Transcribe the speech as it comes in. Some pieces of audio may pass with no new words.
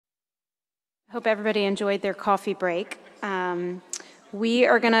Hope everybody enjoyed their coffee break. We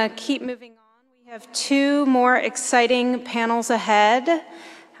are going to keep moving on. We have two more exciting panels ahead.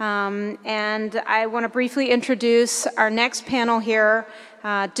 And I want to briefly introduce our next panel here,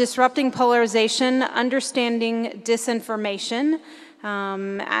 Disrupting Polarization, Understanding Disinformation.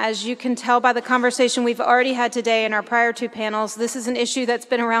 As you can tell by the conversation we've already had today in our prior two panels, this is an issue that's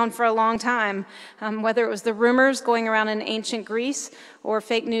been around for a long time, whether it was the rumors going around in ancient Greece or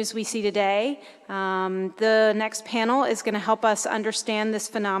fake news we see today. The next panel is going to help us understand this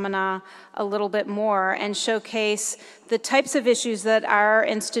phenomena a little bit more and showcase the types of issues that our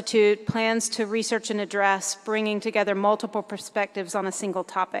institute plans to research and address, bringing together multiple perspectives on a single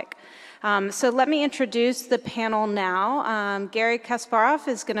topic. So let me introduce the panel now. Garry Kasparov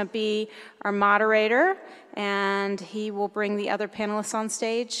is going to be our moderator, and he will bring the other panelists on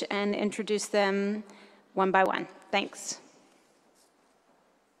stage and introduce them one by one. Thanks.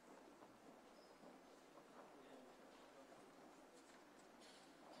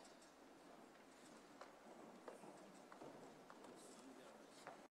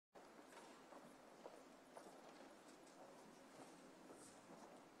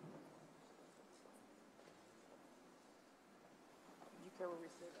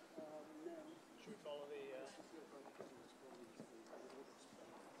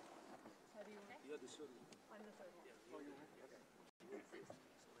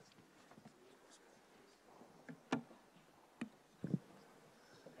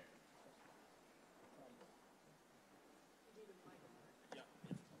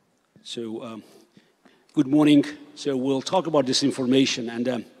 So, good morning. So we'll talk about disinformation,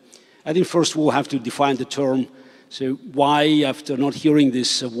 and I think first we'll have to define the term. So why, after not hearing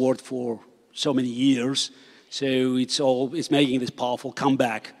this word for so many years, so it's making this powerful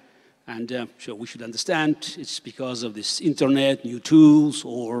comeback, and so we should understand it's because of this internet, new tools,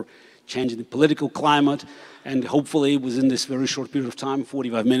 or changing the political climate, and hopefully within this very short period of time,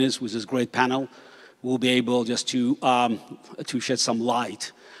 45 minutes, with this great panel, we'll be able just to shed some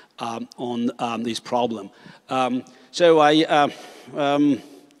light on this problem. So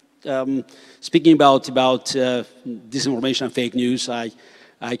speaking about disinformation and fake news, I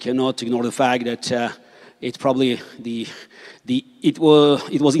cannot ignore the fact that it's probably the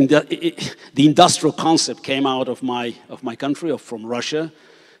industrial concept came out of my country, or from Russia.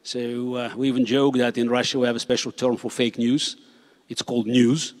 So we even joke that in Russia we have a special term for fake news. It's called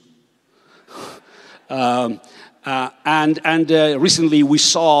news. Recently we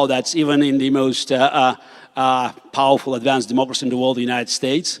saw that even in the most powerful advanced democracy in the world, the United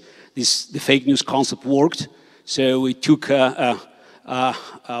States, the fake news concept worked. So we took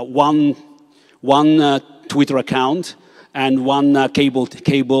one Twitter account and one cable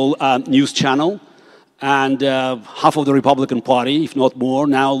news channel, and half of the Republican Party, if not more,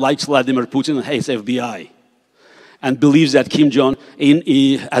 now likes Vladimir Putin and hates FBI, and believes that Kim Jong-un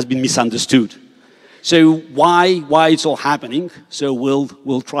has been misunderstood. So why it's all happening? So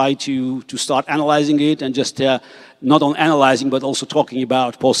we'll try to start analyzing it, and just not only analyzing but also talking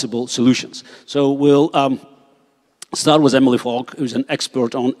about possible solutions. So we'll start with Emily Falk, who's an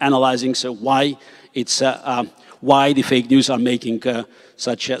expert on analyzing. So why the fake news are making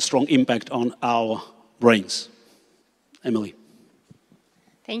such a strong impact on our brains. Emily.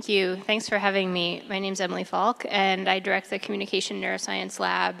 Thank you. Thanks for having me. My name's Emily Falk, and I direct the Communication Neuroscience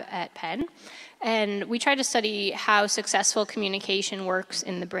Lab at Penn. And we try to study how successful communication works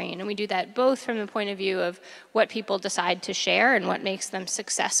in the brain. And we do that both from the point of view of what people decide to share and what makes them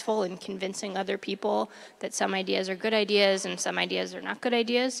successful in convincing other people that some ideas are good ideas and some ideas are not good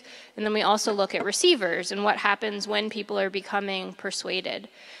ideas. And then we also look at receivers and what happens when people are becoming persuaded.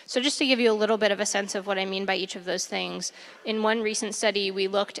 So just to give you a little bit of a sense of what I mean by each of those things, in one recent study we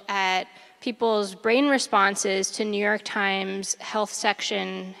looked at people's brain responses to New York Times health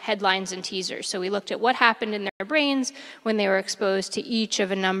section headlines and teasers. So we looked at what happened in their brains when they were exposed to each of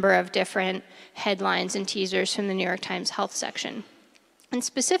a number of different headlines and teasers from the New York Times health section. And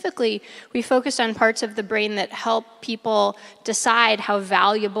specifically, we focused on parts of the brain that help people decide how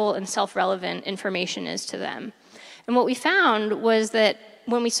valuable and self-relevant information is to them. And what we found was that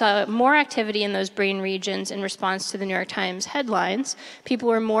when we saw more activity in those brain regions in response to the New York Times headlines, people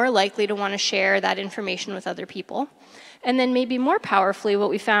were more likely to want to share that information with other people. And then maybe more powerfully, what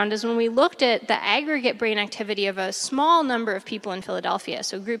we found is when we looked at the aggregate brain activity of a small number of people in Philadelphia,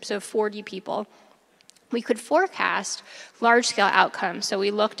 so groups of 40 people, we could forecast large-scale outcomes. So we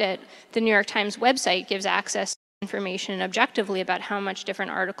looked at the New York Times website gives access information objectively about how much different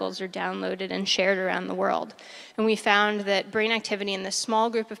articles are downloaded and shared around the world. And we found that brain activity in this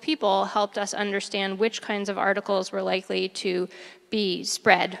small group of people helped us understand which kinds of articles were likely to be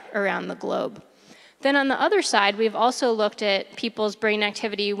spread around the globe. Then on the other side, we've also looked at people's brain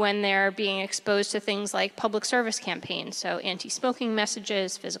activity when they're being exposed to things like public service campaigns, so anti-smoking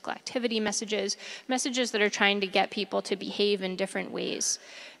messages, physical activity messages, messages that are trying to get people to behave in different ways.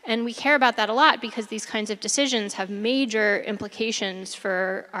 And we care about that a lot because these kinds of decisions have major implications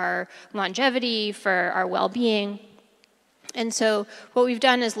for our longevity, for our well-being. And so what we've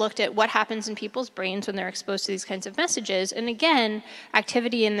done is looked at what happens in people's brains when they're exposed to these kinds of messages. And again,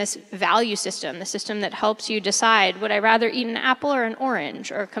 activity in this value system, the system that helps you decide, would I rather eat an apple or an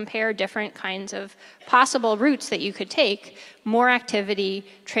orange, or compare different kinds of possible routes that you could take, more activity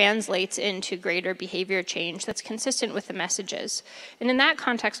translates into greater behavior change that's consistent with the messages. And in that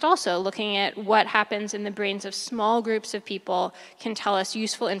context also, looking at what happens in the brains of small groups of people can tell us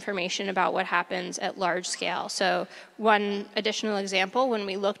useful information about what happens at large scale. So one additional example, when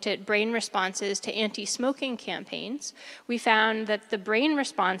we looked at brain responses to anti-smoking campaigns, we found that the brain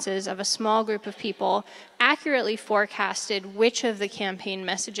responses of a small group of people accurately forecasted which of the campaign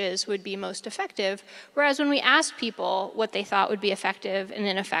messages would be most effective, whereas when we asked people what they thought would be effective and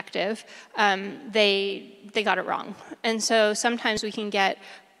ineffective, they got it wrong. And so sometimes we can get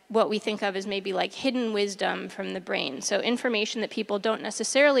what we think of as maybe like hidden wisdom from the brain. So information that people don't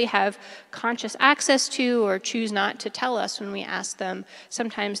necessarily have conscious access to or choose not to tell us when we ask them,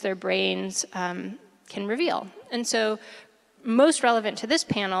 sometimes their brains can reveal. And so most relevant to this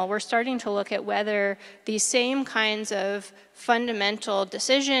panel, we're starting to look at whether these same kinds of fundamental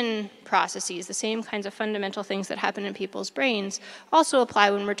decision processes, the same kinds of fundamental things that happen in people's brains, also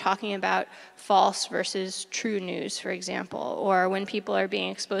apply when we're talking about false versus true news, for example, or when people are being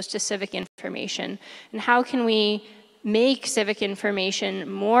exposed to civic information. And how can we make civic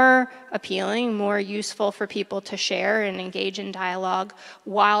information more appealing, more useful for people to share and engage in dialogue,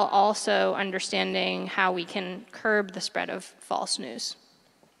 while also understanding how we can curb the spread of false news.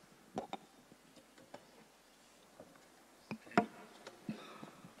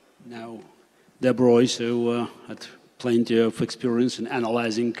 Now, Deborah also had plenty of experience in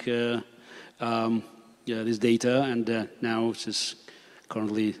analyzing this data, and now she's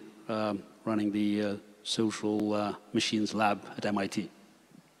currently running the Social Machines Lab at MIT.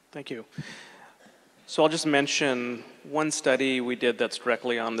 Thank you. So I'll just mention one study we did that's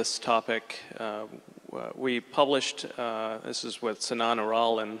directly on this topic. We published, this is with Sinan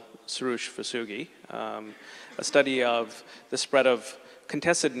Aral and Surush Vasugi, a study of the spread of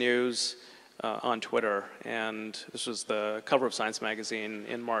contested news on Twitter. And this was the cover of Science magazine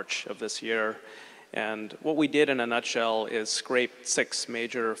in March of this year. And what we did in a nutshell is scraped 6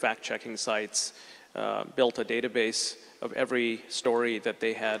 major fact-checking sites, built a database of every story that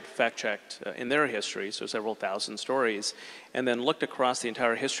they had fact-checked in their history, so several thousand stories, and then looked across the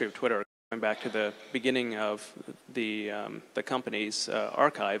entire history of Twitter, going back to the beginning of the company's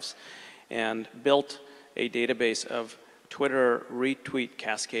archives, and built a database of Twitter retweet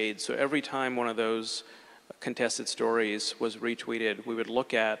cascades. So every time one of those contested stories was retweeted, we would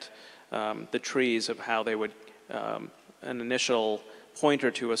look at the trees of how they would, an initial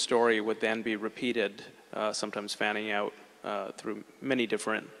pointer to a story would then be repeated, sometimes fanning out through many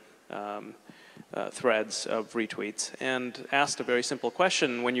different threads of retweets, and asked a very simple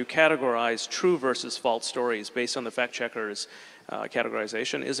question. When you categorize true versus false stories based on the fact checker's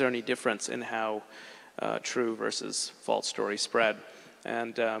categorization, is there any difference in how true versus false stories spread?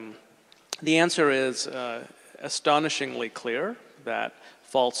 And the answer is astonishingly clear, that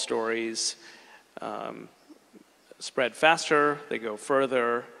false stories spread faster, they go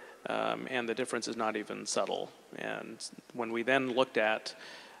further, and the difference is not even subtle. And when we then looked at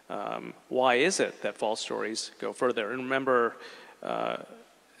why is it that false stories go further, and remember,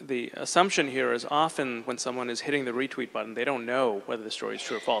 the assumption here is often when someone is hitting the retweet button, they don't know whether the story is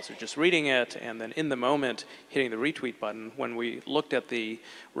true or false. They're just reading it, and then in the moment, hitting the retweet button. When we looked at the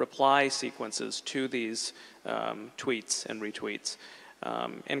reply sequences to these tweets and retweets,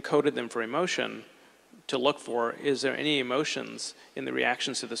 and coded them for emotion, to look for, is there any emotions in the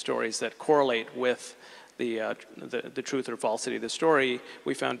reactions to the stories that correlate with the truth or falsity of the story,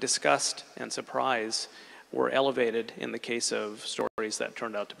 we found disgust and surprise were elevated in the case of stories that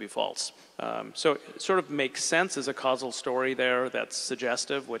turned out to be false. So it sort of makes sense as a causal story there that's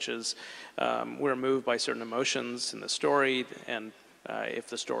suggestive, which is we're moved by certain emotions in the story, and if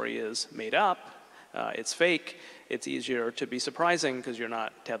the story is made up, it's fake, it's easier to be surprising because you're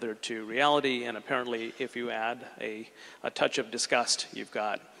not tethered to reality, and apparently if you add a touch of disgust, you've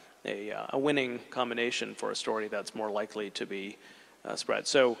got a winning combination for a story that's more likely to be spread.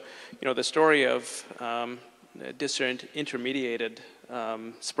 So, you know, the story of disintermediated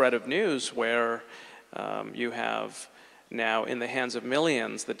spread of news where you have now in the hands of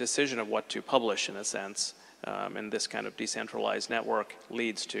millions the decision of what to publish in a sense, and this kind of decentralized network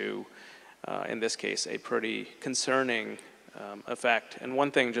leads to, in this case, a pretty concerning effect. And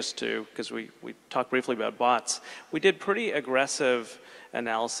one thing just to, because we talked briefly about bots, we did pretty aggressive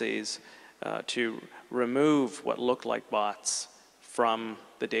analyses to remove what looked like bots from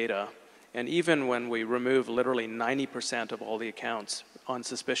the data. And even when we remove literally 90% of all the accounts on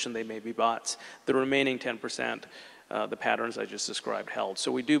suspicion they may be bots, the remaining 10%, the patterns I just described held.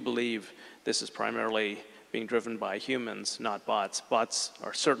 So we do believe this is primarily being driven by humans, not bots. Bots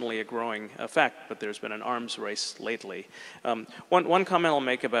are certainly a growing effect, but there's been an arms race lately. One comment I'll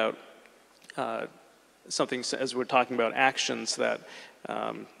make about something, as we're talking about actions, that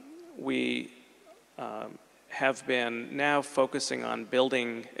we have been now focusing on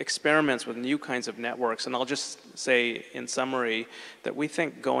building experiments with new kinds of networks. And I'll just say in summary that we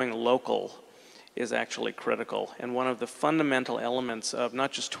think going local is actually critical. And one of the fundamental elements of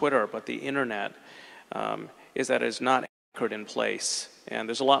not just Twitter, but the internet is that it is not anchored in place. And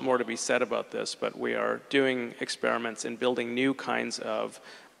there's a lot more to be said about this, but we are doing experiments in building new kinds of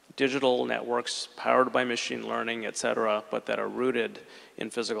digital networks powered by machine learning, et cetera, but that are rooted in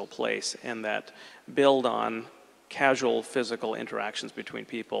physical place and that build on casual physical interactions between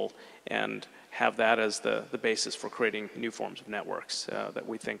people and have that as the basis for creating new forms of networks that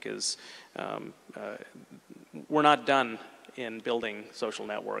we think is, we're not done in building social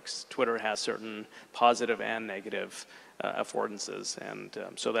networks. Twitter has certain positive and negative affordances, and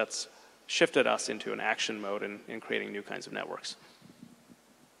so that's shifted us into an action mode in creating new kinds of networks.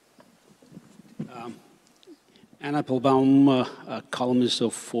 Applebaum, a columnist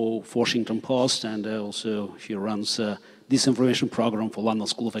of Washington Post, and also he runs a disinformation program for London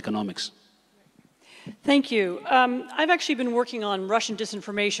School of Economics. Thank you. I've actually been working on Russian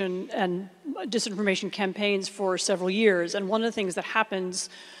disinformation and disinformation campaigns for several years, and one of the things that happens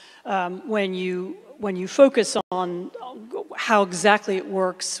when you focus on how exactly it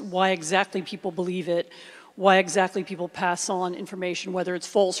works, why exactly people believe it, why exactly people pass on information, whether it's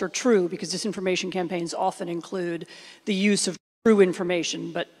false or true, because disinformation campaigns often include the use of true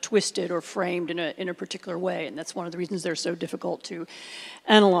information, but twisted or framed in a particular way, and that's one of the reasons they're so difficult to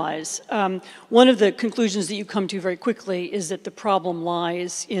analyze. One of the conclusions that you come to very quickly is that the problem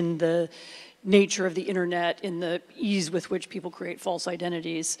lies in the nature of the internet, in the ease with which people create false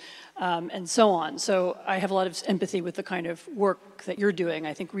identities, and so on. So I have a lot of empathy with the kind of work that you're doing.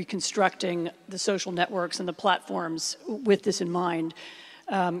 I think reconstructing the social networks and the platforms with this in mind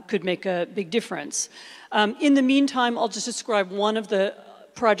could make a big difference. In the meantime, I'll just describe one of the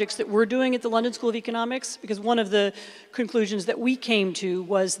projects that we're doing at the London School of Economics, because one of the conclusions that we came to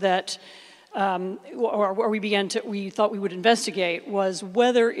was that we thought we would investigate was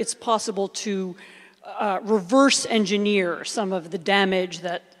whether it's possible to reverse engineer some of the damage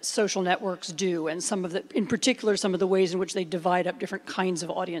that social networks do, and in particular, some of the ways in which they divide up different kinds of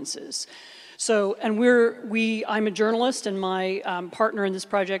audiences. So, and I'm a journalist, and my partner in this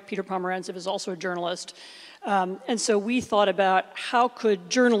project, Peter Pomerantsev, is also a journalist. And so we thought about how could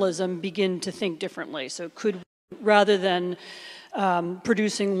journalism begin to think differently. So could, rather than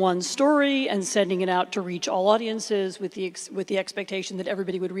producing one story and sending it out to reach all audiences with the expectation that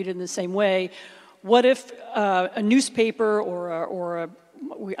everybody would read it in the same way, what if a newspaper or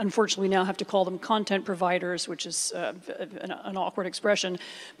we unfortunately now have to call them content providers, which is an awkward expression,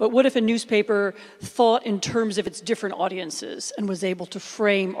 but what if a newspaper thought in terms of its different audiences and was able to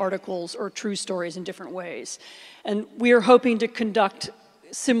frame articles or true stories in different ways? And we are hoping to conduct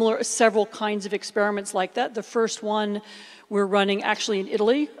several kinds of experiments like that. The first one we're running actually in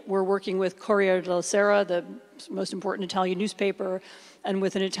Italy. We're working with Corriere della Sera, the most important Italian newspaper, and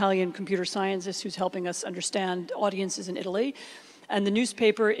with an Italian computer scientist who's helping us understand audiences in Italy. And the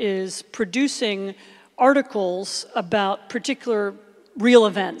newspaper is producing articles about particular real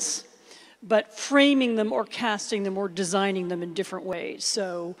events, but framing them or casting them or designing them in different ways.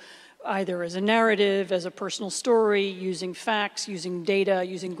 So either as a narrative, as a personal story, using facts, using data,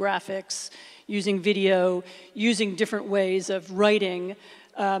 using graphics, using video, using different ways of writing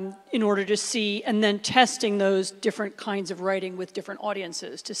in order to see, and then testing those different kinds of writing with different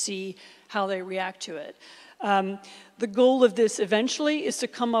audiences to see how they react to it. The goal of this eventually is to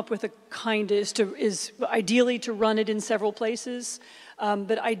come up with is ideally to run it in several places,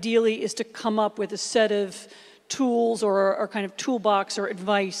 but ideally is to come up with a set of tools or kind of toolbox or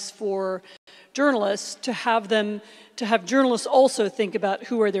advice for journalists to have them to have journalists also think about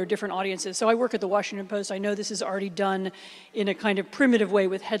who are their different audiences. So I work at the Washington Post. I know this is already done in a kind of primitive way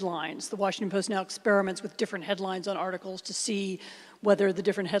with headlines. The Washington Post now experiments with different headlines on articles to see whether the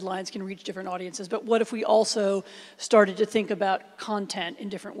different headlines can reach different audiences. But what if we also started to think about content in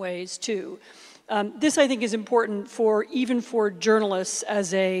different ways too? This, I think, is important for even for journalists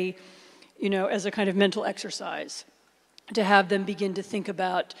as a, as a kind of mental exercise, to have them begin to think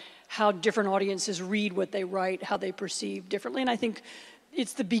about how different audiences read what they write, how they perceive differently. And I think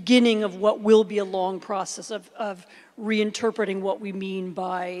it's the beginning of what will be a long process of reinterpreting what we mean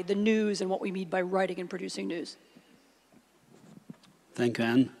by the news and what we mean by writing and producing news. Thank you,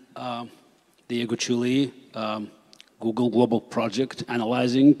 Anne. Diego Ciulli, Google Global Project,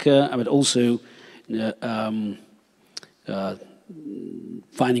 analyzing, but also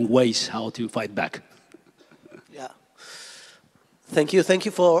finding ways how to fight back. Yeah. Thank you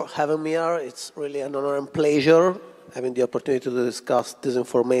for having me here. It's really an honor and pleasure having the opportunity to discuss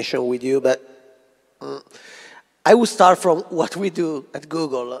disinformation with you. But I will start from what we do at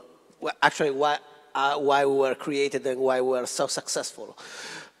Google. Actually, why we were created and why we were so successful.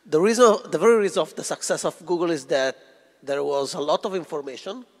 The very reason of the success of Google is that there was a lot of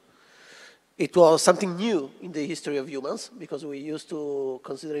information. It was something new in the history of humans because we used to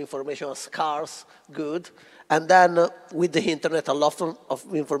consider information as scarce, good, and then with the internet a lot of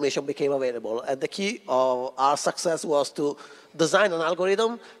information became available. And the key of our success was to design an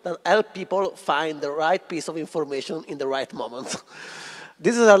algorithm that helped people find the right piece of information in the right moment.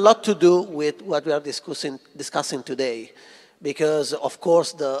 This has a lot to do with what we are discussing today, because of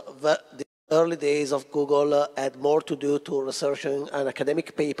course the early days of Google had more to do to researching an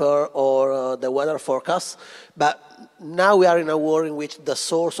academic paper or the weather forecast, but now we are in a world in which the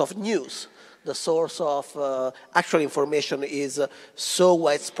source of news, the source of actual information is so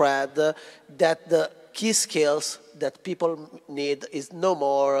widespread that the key skills that people need is no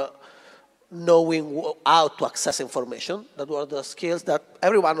more knowing how to access information. That were the skills that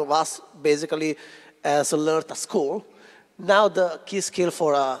every one of us basically has learned at school. Now the key skill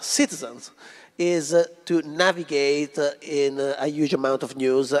for citizens is to navigate in a huge amount of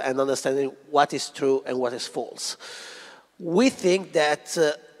news and understanding what is true and what is false. We think that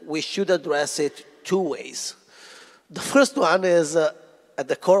we should address it two ways. The first one is at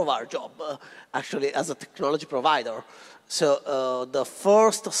the core of our job, actually as a technology provider. So the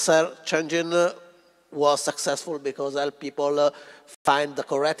first search engine was successful because it helped people find the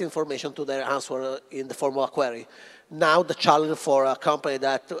correct information to their answer in the form of a query. Now the challenge for a company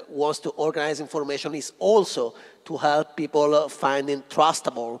that wants to organize information is also to help people finding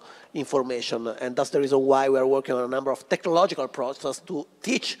trustable information. And that's the reason why we are working on a number of technological projects to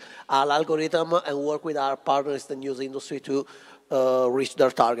teach our algorithm and work with our partners in the news industry to reach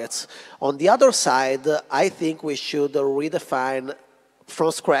their targets. On the other side, I think we should redefine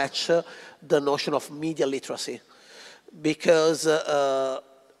from scratch the notion of media literacy, because our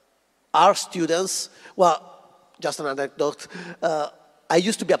students, well, just an anecdote, I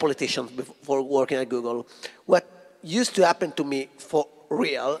used to be a politician before working at Google. What used to happen to me for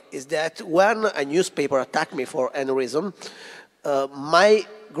real is that when a newspaper attacked me for any reason, my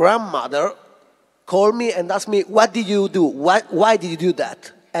grandmother called me and asked me, what did you do? Why did you do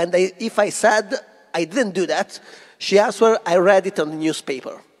that? And if I said I didn't do that, she answered, I read it on the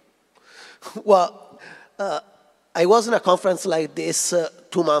newspaper. Well, I was in a conference like this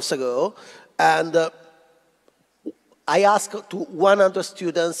 2 months ago, and I asked to 100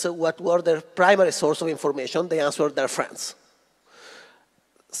 students what were their primary source of information. They answered their friends.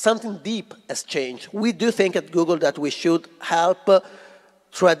 Something deep has changed. We do think at Google that we should help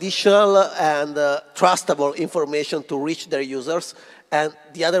traditional and trustable information to reach their users. And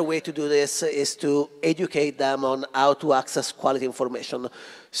the other way to do this is to educate them on how to access quality information.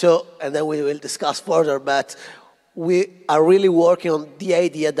 So, and then we will discuss further, but we are really working on the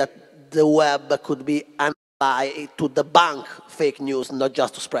idea that the web could be an ally to debunk fake news, not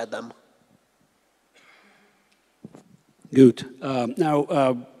just to spread them. Good.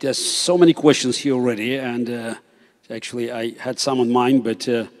 Now, there's so many questions here already, and actually I had some on mind, but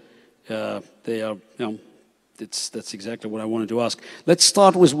they are, that's exactly what I wanted to ask. Let's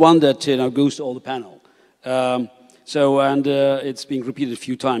start with one that goes to all the panel. It's being repeated a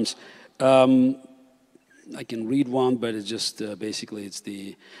few times. I can read one, but it's just basically it's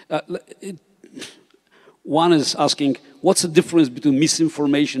the... one is asking, what's the difference between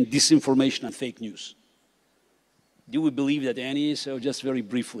misinformation, disinformation, and fake news? Do we believe that any? So just very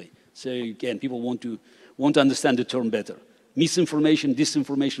briefly. So again, people want to understand the term better. Misinformation,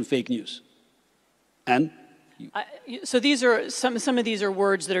 disinformation, fake news. And So these are, some of these are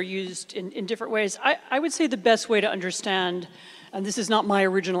words that are used in different ways. I would say the best way to understand, and this is not my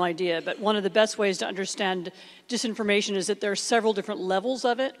original idea, but one of the best ways to understand disinformation is that there are several different levels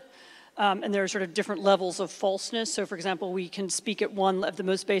of it. And there are sort of different levels of falseness. So for example, we can speak at one of the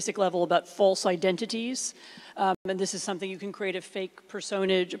most basic level about false identities. And this is something you can create a fake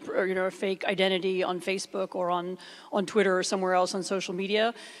personage, or a fake identity on Facebook or on Twitter or somewhere else on social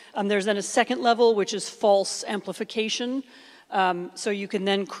media. There's then a second level, which is false amplification. So you can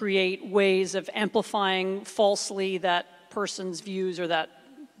then create ways of amplifying falsely that person's views or that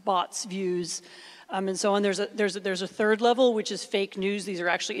bot's views. And so on. There's a third level, which is fake news. These are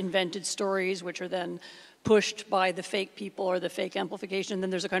actually invented stories, which are then pushed by the fake people or the fake amplification. And then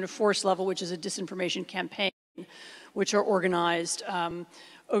there's a kind of fourth level, which is a disinformation campaign, which are organized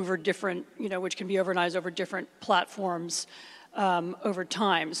over different, which can be organized over different platforms over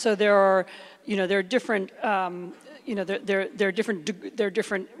time. So there are, there are different, there are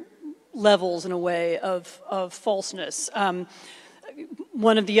different levels in a way of falseness.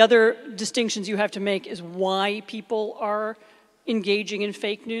 One of the other distinctions you have to make is why people are engaging in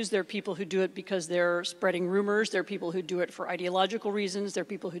fake news. There are people who do it because they're spreading rumors. There are people who do it for ideological reasons. There are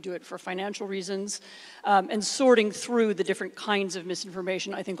people who do it for financial reasons. And sorting through the different kinds of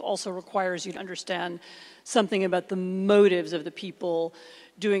misinformation, I think, also requires you to understand something about the motives of the people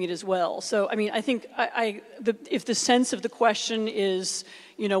doing it as well. So, I mean, I think if the sense of the question is,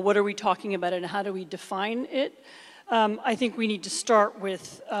 what are we talking about and how do we define it? I think we need to start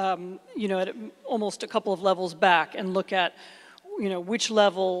with, at almost a couple of levels back and look at, which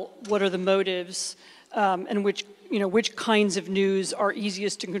level, what are the motives, and which kinds of news are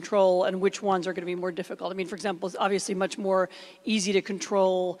easiest to control and which ones are going to be more difficult. I mean, for example, it's obviously much more easy to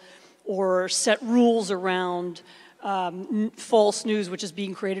control or set rules around false news, which is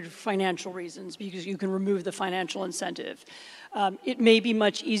being created for financial reasons, because you can remove the financial incentive. It may be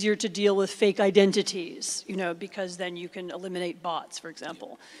much easier to deal with fake identities, because then you can eliminate bots, for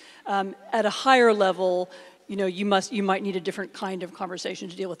example. At a higher level, you might need a different kind of conversation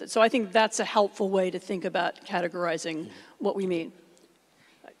to deal with it. So I think that's a helpful way to think about categorizing what we mean.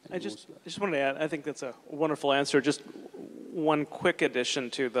 I just wanted to add, I think that's a wonderful answer. Just one quick addition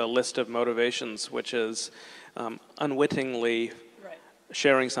to the list of motivations, which is unwittingly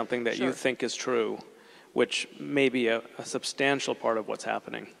sharing something that you think is true, which may be a substantial part of what's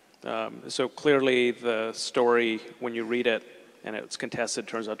happening. So clearly the story, when you read it and it's contested,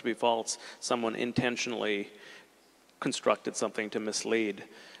 turns out to be false. Someone intentionally constructed something to mislead,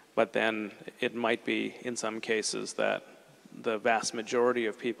 but then it might be, in some cases, that the vast majority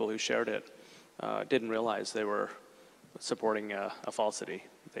of people who shared it didn't realize they were supporting a falsity.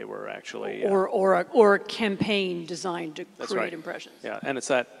 They were actually... Or a campaign designed to create impressions. Yeah, and it's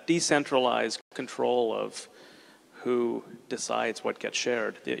that decentralized control of who decides what gets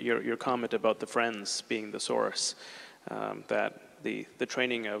shared. Your comment about the friends being the source, that the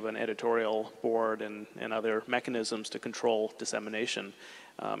training of an editorial board and other mechanisms to control dissemination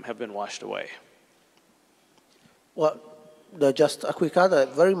have been washed away. Well, just a quick add, I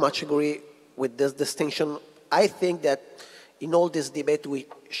very much agree with this distinction. I think that in all this debate, we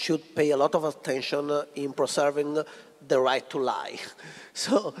should pay a lot of attention in preserving the right to lie.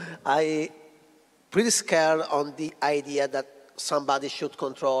 So I'm pretty scared on the idea that somebody should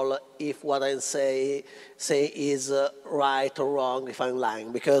control if what I say is right or wrong, if I'm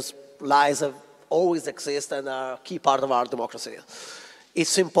lying, because lies have always exist and are a key part of our democracy.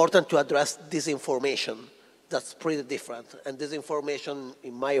 It's important to address disinformation. That's pretty different. And disinformation,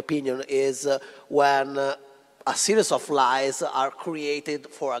 in my opinion, is when a series of lies are created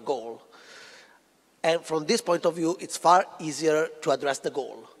for a goal. And from this point of view, it's far easier to address the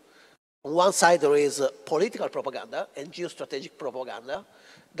goal. On one side, there is political propaganda and geostrategic propaganda.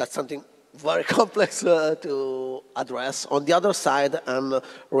 That's something very complex to address. On the other side, and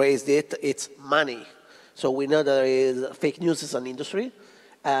raised it, it's money. So we know there is fake news is an industry,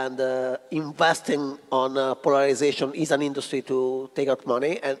 and investing on polarization is an industry to take out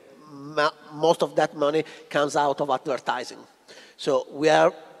money, and most of that money comes out of advertising. So we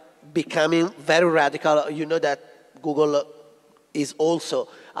are becoming very radical. You know that Google is also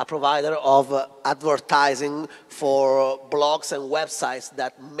a provider of advertising for blogs and websites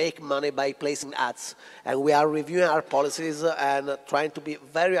that make money by placing ads. And we are reviewing our policies and trying to be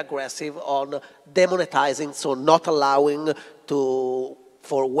very aggressive on demonetizing, so not allowing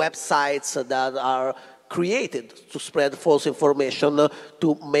for websites that are created to spread false information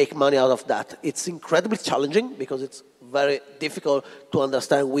to make money out of that. It's incredibly challenging because it's very difficult to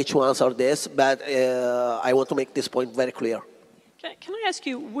understand which ones are this, but I want to make this point very clear. Can I ask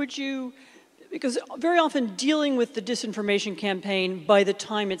you, would you, Because very often dealing with the disinformation campaign by the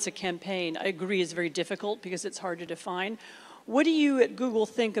time it's a campaign, I agree, is very difficult because it's hard to define. What do you at Google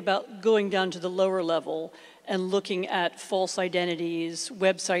think about going down to the lower level and looking at false identities,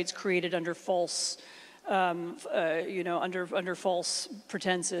 websites created under false, under false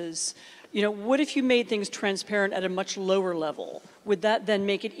pretenses? What if you made things transparent at a much lower level? Would that then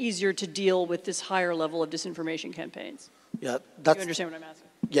make it easier to deal with this higher level of disinformation campaigns? Yeah, do you understand what I'm asking?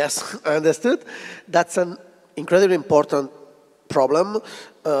 Yes, I understood. That's an incredibly important problem.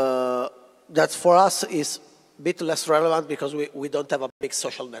 That for us is a bit less relevant because we don't have a big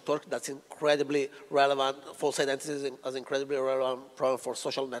social network. That's incredibly relevant. False identities is incredibly relevant problem for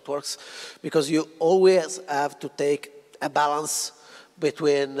social networks because you always have to take a balance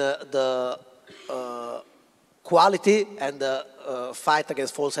between the quality and the fight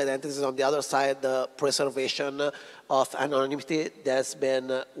against false identities. On the other side, the preservation of anonymity. That's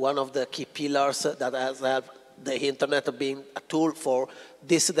been one of the key pillars that has helped the internet being a tool for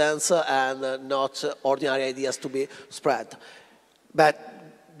dissidents and not ordinary ideas to be spread. But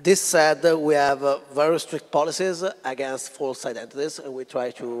this said, we have very strict policies against false identities, and we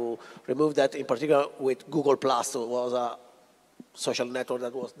try to remove that, in particular with Google+, was a social network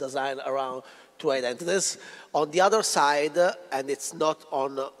that was designed around two identities. On the other side, and it's not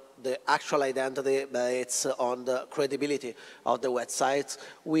on the actual identity, but it's on the credibility of the websites,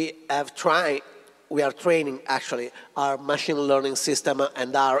 we are training actually our machine learning system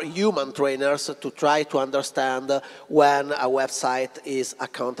and our human trainers to try to understand when a website is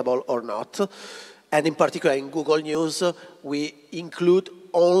accountable or not. And in particular in Google News, we include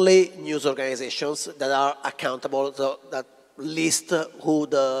only news organizations that are accountable, so that list who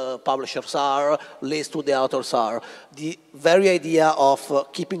the publishers are, list who the authors are. The very idea of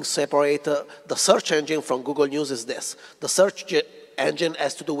keeping separate the search engine from Google News is this. The search engine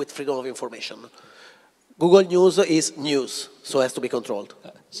has to do with freedom of information. Google News is news, so it has to be controlled.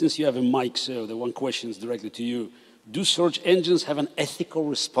 Since you have a mic, so the one question is directly to you. Do search engines have an ethical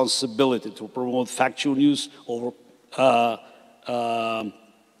responsibility to promote factual news over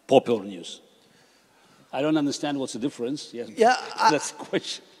popular news? I don't understand what's the difference. Yes, yeah, that's the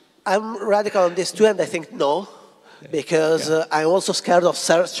question. I'm radical on this too, and I think no, because I'm also scared of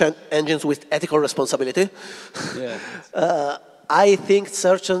search engines with ethical responsibility. Yeah. I think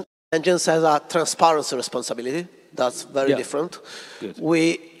search engines have a transparency responsibility. That's very different. Good.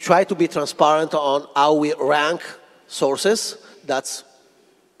 We try to be transparent on how we rank sources. That's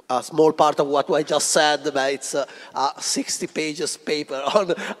a small part of what I just said, but it's a 60 pages paper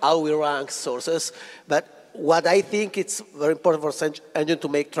on how we rank sources. But what I think it's very important for search engine to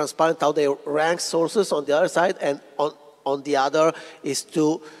make transparent how they rank sources on the other side, and on the other is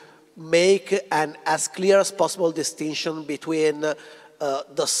to make an as clear as possible distinction between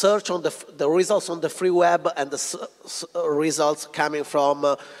the search on the results on the free web and the results coming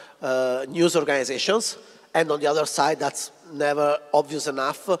from news organizations. And on the other side, that's never obvious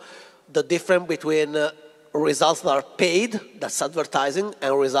enough, the difference between results that are paid, that's advertising,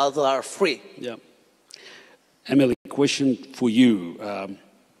 and results that are free. Yeah. Emily, question for you.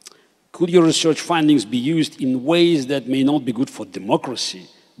 Could your research findings be used in ways that may not be good for democracy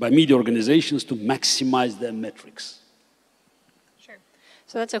by media organizations to maximize their metrics? Sure.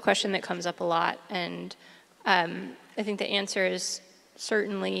 So that's a question that comes up a lot, and I think the answer is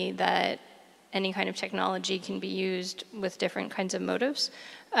certainly that any kind of technology can be used with different kinds of motives.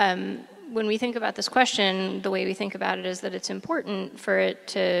 When we think about this question, the way we think about it is that it's important for it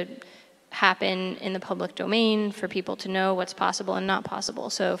to happen in the public domain, for people to know what's possible and not possible.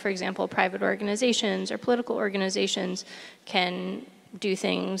 So for example, private organizations or political organizations can do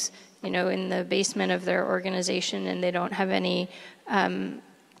things, in the basement of their organization, and they don't have any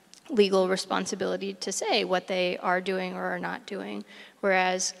legal responsibility to say what they are doing or are not doing.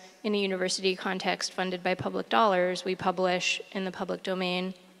 Whereas in a university context funded by public dollars, we publish in the public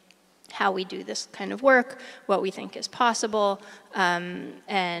domain how we do this kind of work, what we think is possible,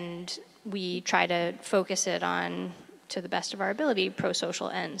 and we try to focus it on, to the best of our ability, pro-social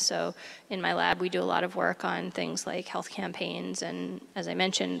ends. So in my lab, we do a lot of work on things like health campaigns, and as I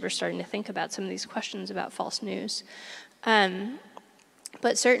mentioned, we're starting to think about some of these questions about false news.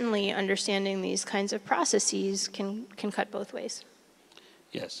 But certainly understanding these kinds of processes can cut both ways.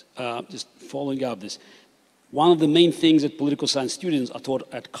 Yes, just following up this. One of the main things that political science students are taught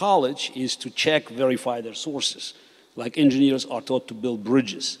at college is to check, verify their sources. Like engineers are taught to build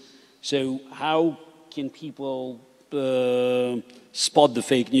bridges. So how can people spot the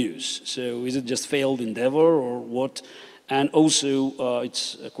fake news? So is it just failed endeavor or what? And also,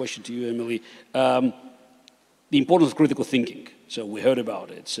 it's a question to you, Emily. the importance of critical thinking. So we heard about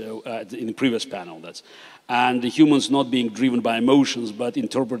it. So in the previous panel, and the humans not being driven by emotions, but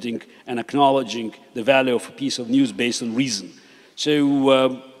interpreting and acknowledging the value of a piece of news based on reason.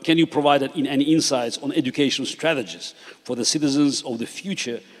 So can you provide any insights on educational strategies for the citizens of the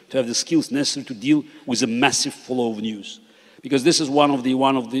future to have the skills necessary to deal with a massive flow of news? Because this is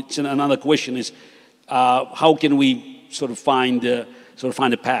another question is, how can we sort of find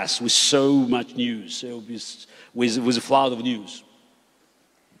a path with so much news, so with a flood of news?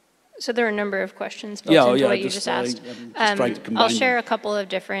 So there are a number of questions built into what you just asked. I'm trying to combine I'll share them. a couple of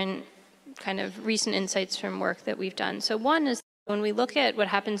different kind of recent insights from work that we've done. So one is when we look at what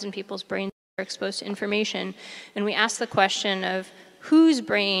happens in people's brains when they're exposed to information, and we ask the question of whose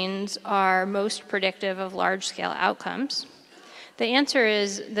brains are most predictive of large-scale outcomes, the answer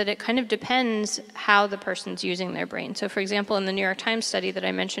is that it kind of depends how the person's using their brain. So for example, in the New York Times study that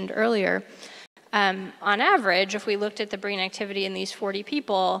I mentioned earlier, on average, if we looked at the brain activity in these 40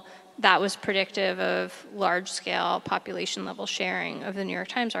 people, that was predictive of large-scale population-level sharing of the New York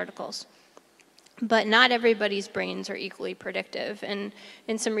Times articles. But not everybody's brains are equally predictive. And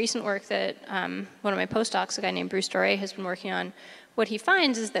in some recent work that one of my postdocs, a guy named Bruce Doerries, has been working on, what he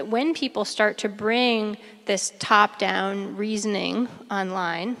finds is that when people start to bring this top-down reasoning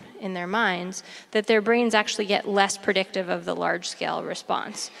online in their minds, that their brains actually get less predictive of the large-scale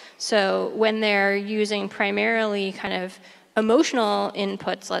response. So when they're using primarily kind of emotional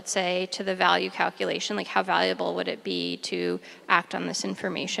inputs, let's say, to the value calculation, like how valuable would it be to act on this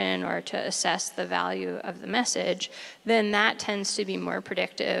information or to assess the value of the message, then that tends to be more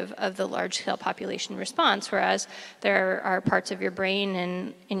predictive of the large-scale population response, whereas there are parts of your brain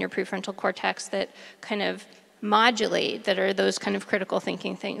and in your prefrontal cortex that kind of modulate, that are those kind of critical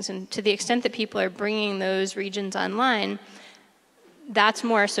thinking things. And to the extent that people are bringing those regions online, that's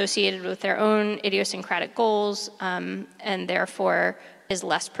more associated with their own idiosyncratic goals, and therefore is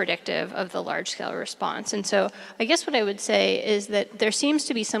less predictive of the large-scale response. And so I guess what I would say is that there seems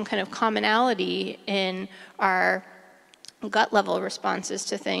to be some kind of commonality in our gut-level responses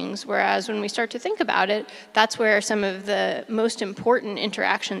to things, whereas when we start to think about it, that's where some of the most important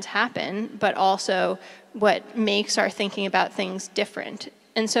interactions happen, but also what makes our thinking about things different.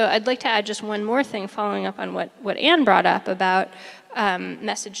 And so I'd like to add just one more thing following up on what Anne brought up about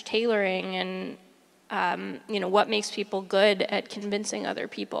message tailoring and what makes people good at convincing other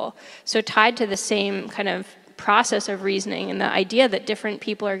people. So tied to the same kind of process of reasoning and the idea that different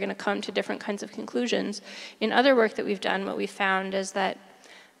people are going to come to different kinds of conclusions, in other work that we've done, what we found is that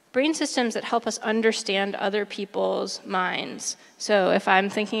brain systems that help us understand other people's minds. So if I'm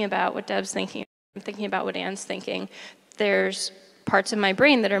thinking about what Deb's thinking, I'm thinking about what Anne's thinking, there's parts of my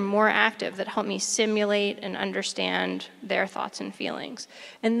brain that are more active that help me simulate and understand their thoughts and feelings.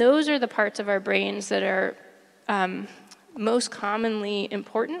 And those are the parts of our brains that are most commonly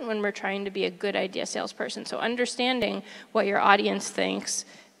important when we're trying to be a good idea salesperson. So understanding what your audience thinks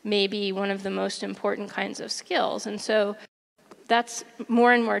may be one of the most important kinds of skills. And so that's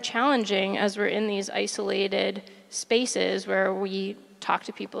more and more challenging as we're in these isolated spaces where we talk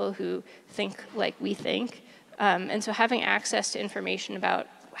to people who think like we think. And so having access to information about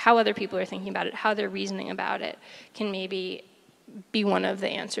how other people are thinking about it, how they're reasoning about it, can maybe be one of the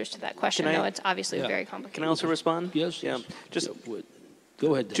answers to that question. I know it's obviously very complicated. Can I also respond? Yes. Yeah. Just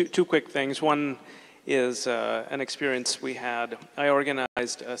go ahead. Two quick things. One is an experience we had. I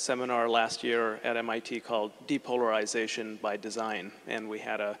organized a seminar last year at MIT called Depolarization by Design. And we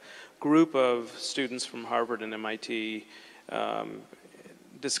had a group of students from Harvard and MIT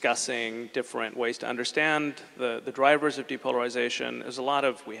discussing different ways to understand the drivers of depolarization. There's a lot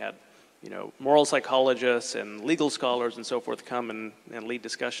of, we had moral psychologists and legal scholars and so forth come and lead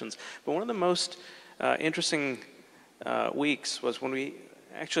discussions. But one of the most interesting weeks was when we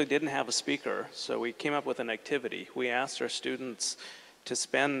actually didn't have a speaker, so we came up with an activity. We asked our students to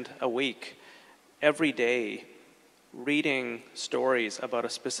spend a week every day reading stories about a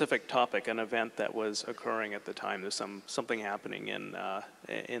specific topic, an event that was occurring at the time. There's something happening in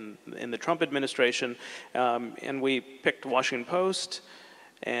the Trump administration, and we picked Washington Post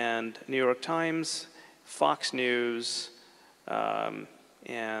and New York Times, Fox News,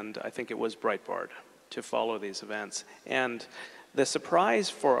 and I think it was Breitbart to follow these events. And the surprise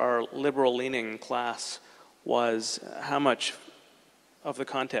for our liberal-leaning class was how much of the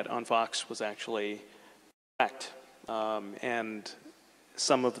content on Fox was actually correct. And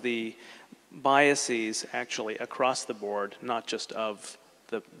some of the biases actually across the board, not just of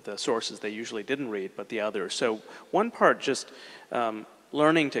the sources they usually didn't read, but the others. So one part, just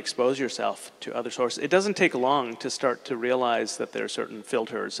learning to expose yourself to other sources. It doesn't take long to start to realize that there are certain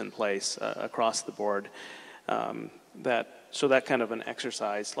filters in place across the board. So that kind of an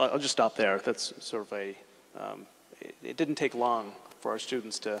exercise, I'll just stop there. That's sort of a, it didn't take long for our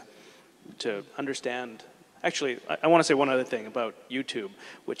students to understand. Actually, I want to say one other thing about YouTube,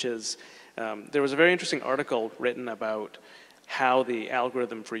 which is there was a very interesting article written about how the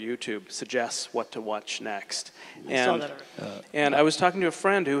algorithm for YouTube suggests what to watch next. And I was talking to a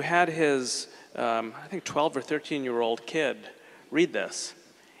friend who had his, I think 12 or 13-year-old kid read this.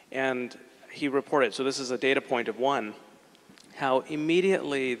 And he reported, so this is a data point of one, how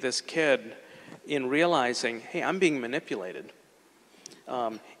immediately this kid, in realizing, hey, I'm being manipulated,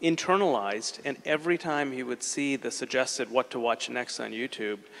 internalized, and every time he would see the suggested what to watch next on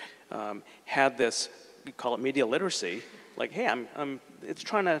YouTube, had this, you call it media literacy, like, hey, it's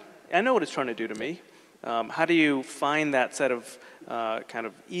trying to, I know what it's trying to do to me. How do you find that set of kind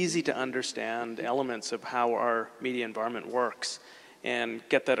of easy to understand elements of how our media environment works and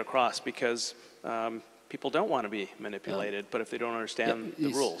get that across? Because people don't want to be manipulated, but if they don't understand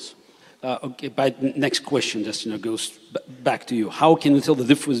the rules. Okay, but next question just goes back to you. How can you tell the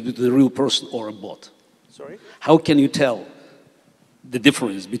difference between a real person or a bot? Sorry? How can you tell the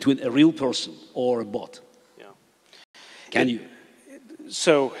difference between a real person or a bot? Yeah. Can you?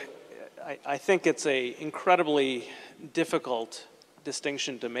 So I think it's an incredibly difficult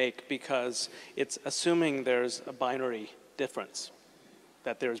distinction to make because it's assuming there's a binary difference,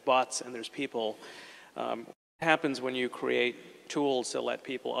 that there's bots and there's people. What happens when you create tools to let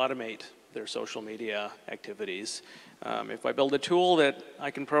people automate their social media activities? If I build a tool that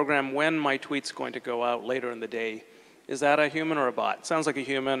I can program when my tweet's going to go out later in the day, is that a human or a bot? Sounds like a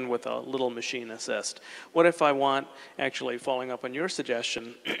human with a little machine assist. What if I want, actually following up on your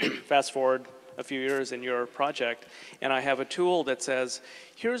suggestion, fast forward a few years in your project, and I have a tool that says,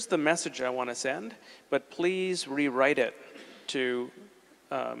 here's the message I want to send, but please rewrite it to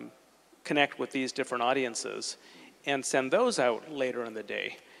connect with these different audiences and send those out later in the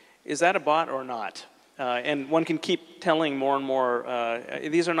day. Is that a bot or not? And one can keep telling more and more,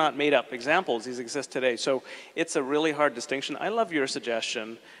 these are not made up examples, these exist today. So it's a really hard distinction. I love your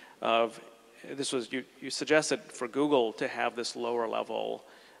suggestion of, this was, you suggested for Google to have this lower level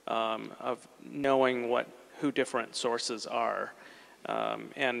of knowing who different sources are.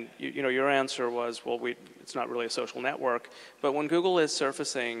 And your answer was, well, it's not really a social network. But when Google is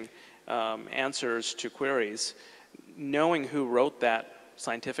surfacing answers to queries, knowing who wrote that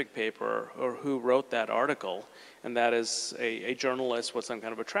scientific paper or who wrote that article, and that is a journalist with some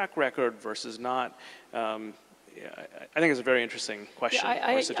kind of a track record versus not, I think it's a very interesting question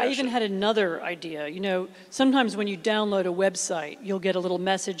or suggestion. I even had another idea. Sometimes when you download a website, you'll get a little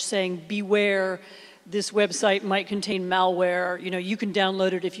message saying, beware, this website might contain malware. You can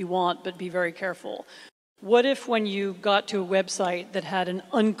download it if you want, but be very careful. What if when you got to a website that had an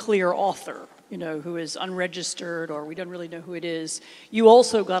unclear author, who is unregistered or we don't really know who it is, you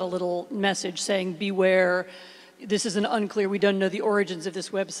also got a little message saying, beware, this is an unclear, we don't know the origins of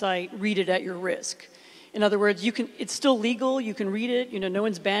this website, read it at your risk. In other words, it's still legal, you can read it, no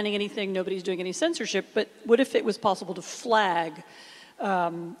one's banning anything, nobody's doing any censorship, but what if it was possible to flag,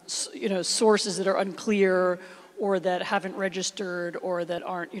 sources that are unclear or that haven't registered or that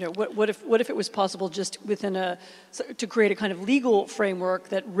aren't, what if it was possible just to create a kind of legal framework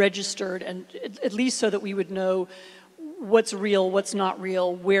that registered and at least so that we would know what's real, what's not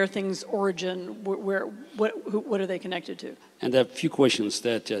real, where things origin, what are they connected to? And there are a few questions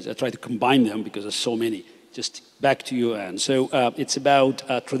that I try to combine them because there's so many. Just back to you, Anne. So it's about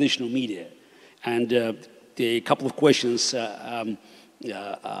traditional media. And a couple of questions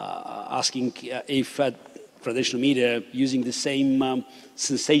asking if traditional media using the same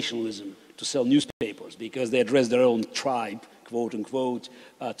sensationalism to sell newspapers because they address their own tribe, quote unquote,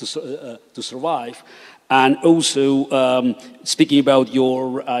 to survive. And also speaking about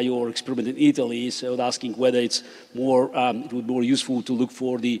your experiment in Italy, so asking whether it's it would be more useful to look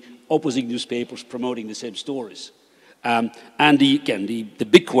for the opposing newspapers promoting the same stories. And the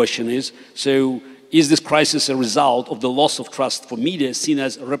big question is, so is this crisis a result of the loss of trust for media seen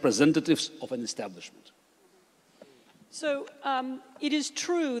as representatives of an establishment? So it is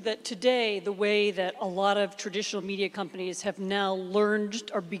true that today the way that a lot of traditional media companies have now learned,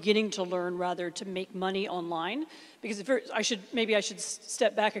 or beginning to learn rather, to make money online, because maybe I should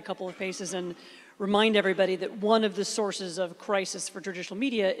step back a couple of paces and remind everybody that one of the sources of crisis for traditional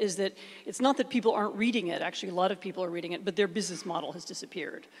media is that it's not that people aren't reading it, actually a lot of people are reading it, but their business model has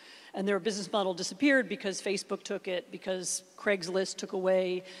disappeared. And their business model disappeared because Facebook took it, because Craigslist took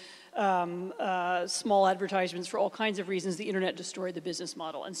away small advertisements for all kinds of reasons. The internet destroyed the business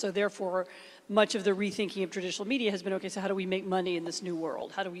model. And so therefore, much of the rethinking of traditional media has been, okay, so how do we make money in this new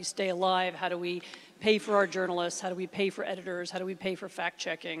world? How do we stay alive? How do we pay for our journalists? How do we pay for editors? How do we pay for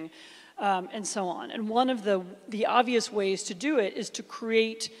fact-checking? And so on. And one of the obvious ways to do it is to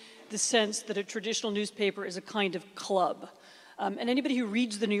create the sense that a traditional newspaper is a kind of club. And anybody who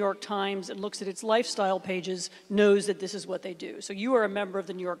reads the New York Times and looks at its lifestyle pages knows that this is what they do. So you are a member of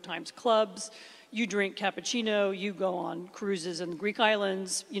the New York Times clubs, you drink cappuccino, you go on cruises in the Greek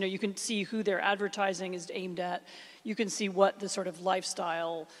islands, you know, you can see who their advertising is aimed at, you can see what the sort of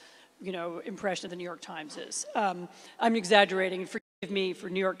lifestyle, you know, impression of the New York Times is. I'm exaggerating, forgive me for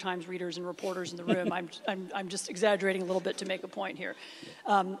New York Times readers and reporters in the room, I'm just exaggerating a little bit to make a point here.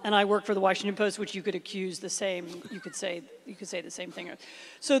 And I work for the Washington Post, which you could accuse the same, you could say the same thing.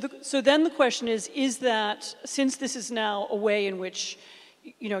 So then the question is that, since this is now a way in which,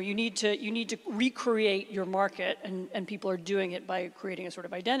 you know, you need to recreate your market, and people are doing it by creating a sort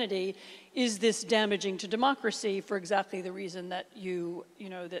of identity, is this damaging to democracy for exactly the reason that you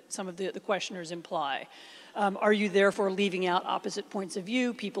know, that some of the questioners imply? Are you therefore leaving out opposite points of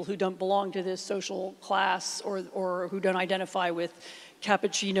view, people who don't belong to this social class or who don't identify with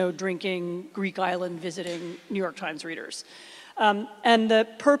cappuccino drinking, Greek island visiting New York Times readers? And the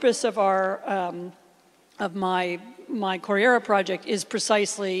purpose of my Corriere project is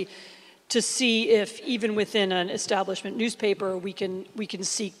precisely to see if, even within an establishment newspaper, we can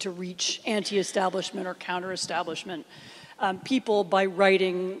seek to reach anti-establishment or counter-establishment people by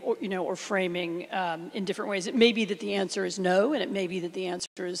writing, or, you know, or framing in different ways. It may be that the answer is no, and it may be that the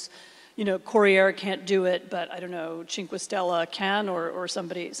answer is, you know, Corriere can't do it, but I don't know, Cinque Stelle can, or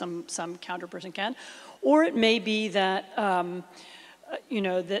somebody, some counter person can, or it may be that, you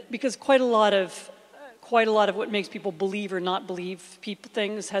know, that because quite a lot of what makes people believe or not believe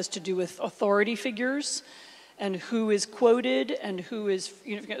things has to do with authority figures and who is quoted and who is,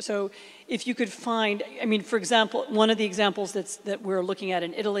 you know, so if you could find, I mean, for example, one of the examples that we're looking at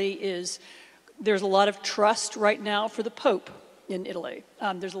in Italy is there's a lot of trust right now for the Pope in Italy.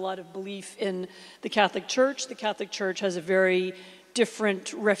 There's a lot of belief in the Catholic Church. The Catholic Church has a very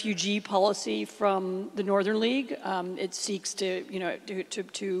different refugee policy from the Northern League. It seeks to, you know,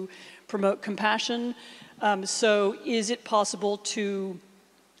 to promote compassion. So is it possible to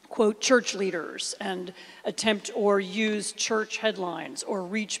quote church leaders and attempt or use church headlines or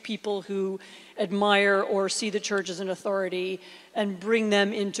reach people who admire or see the church as an authority and bring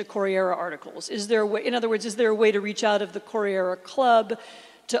them into Corriere articles? Is there a way, in other words, is there a way to reach out of the Corriere club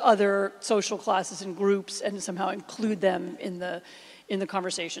to other social classes and groups and somehow include them in the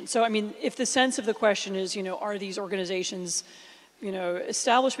conversation? So, I mean, if the sense of the question is, you know, are these organizations, you know,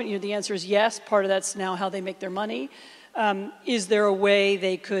 establishment, you know, the answer is yes. Part of that's now how they make their money. Is there a way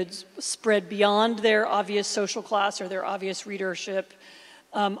they could spread beyond their obvious social class or their obvious readership?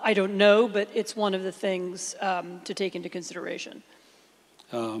 I don't know, but it's one of the things to take into consideration.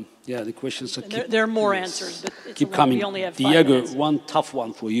 Yeah, the questions are there are more answers, but it's keep coming. We only have 5 Diego, minutes. one tough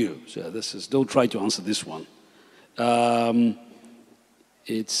one for you. So this is, don't try to answer this one.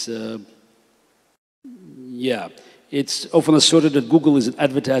 It's often asserted that Google is an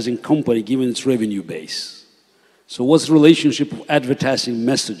advertising company given its revenue base. So what's the relationship of advertising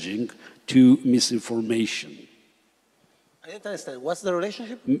messaging to misinformation? I didn't understand. What's the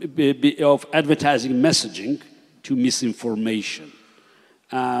relationship? Of advertising messaging to misinformation.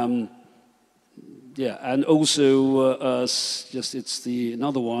 Yeah, and also, just it's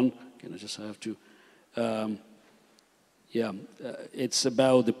another one. Can I just have to? It's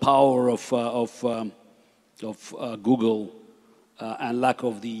about the power of Google and lack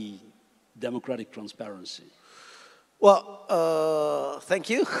of the democratic transparency. Well, thank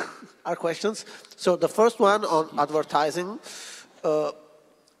you. Our questions. So the first one on advertising,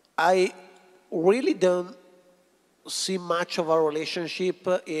 I really don't see much of a relationship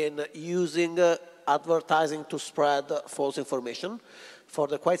in using advertising to spread false information for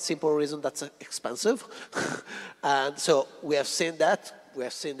the quite simple reason that's expensive. And so we have seen that. We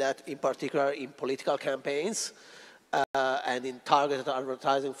have seen that in particular in political campaigns and in targeted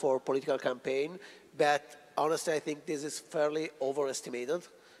advertising for political campaign. But honestly, I think this is fairly overestimated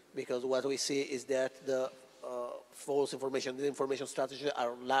because what we see is that the false information, disinformation strategies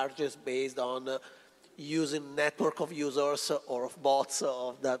are largely based on using network of users or of bots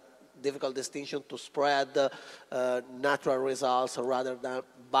of that difficult distinction to spread natural results rather than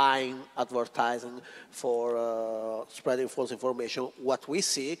buying advertising for spreading false information. What we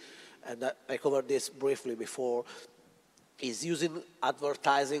see, and I covered this briefly before, is using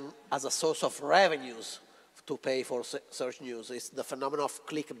advertising as a source of revenues to pay for search news. It's the phenomenon of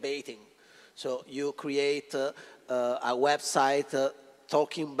clickbaiting. So you create a website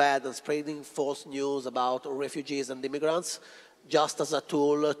talking bad and spreading false news about refugees and immigrants just as a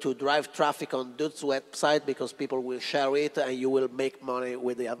tool to drive traffic on this website because people will share it and you will make money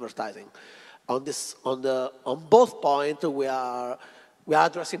with the advertising. On both points, we are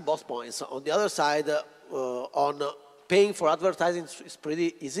addressing both points. On the other side, on paying for advertising is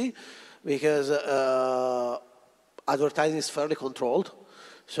pretty easy because advertising is fairly controlled.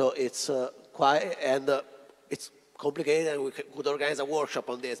 So it's it's complicated, and we could organize a workshop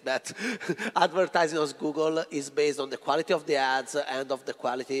on this, but advertising on Google is based on the quality of the ads and of the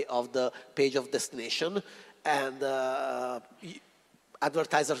quality of the page of destination. And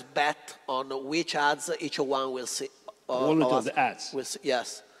advertisers bet on which ads each one will see. Quality of the ads. Will see,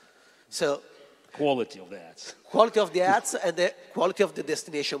 yes. So quality of the ads. Quality of the ads and the quality of the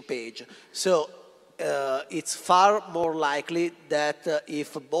destination page. So it's far more likely that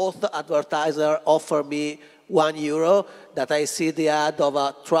if both advertisers offer me €1, that I see the ad of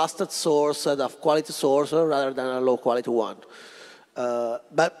a trusted source and of quality source rather than a low quality one.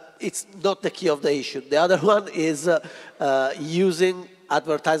 But it's not the key of the issue. The other one is using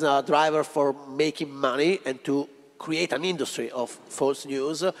advertising as a driver for making money and to create an industry of false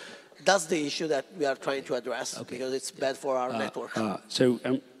news. That's the issue that we are trying to address because it's bad for our network.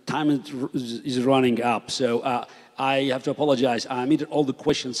 Time is running up, so I have to apologize. I omitted all the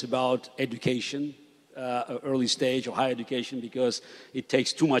questions about education, early stage or higher education, because it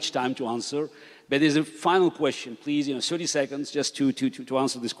takes too much time to answer. But there's a final question, please, 30 seconds just to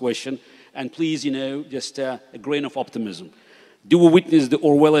answer this question. And please, just a grain of optimism. Do we witness the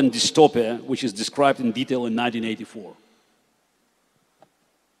Orwellian dystopia, which is described in detail in 1984?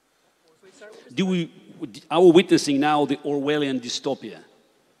 Are we witnessing now the Orwellian dystopia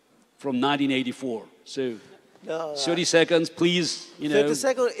from 1984? So, 30 seconds, please, 30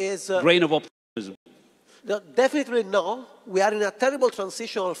 seconds is grain of optimism. No, definitely no. We are in a terrible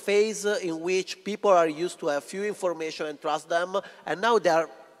transitional phase in which people are used to have few information and trust them, and now they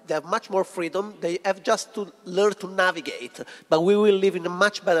have much more freedom. They have just to learn to navigate. But we will live in a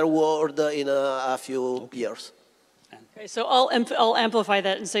much better world in a few years. Okay, so I'll amplify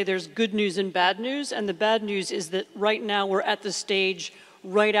that and say there's good news and bad news. And the bad news is that right now we're at the stage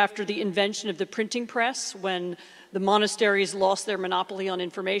right after the invention of the printing press, when the monasteries lost their monopoly on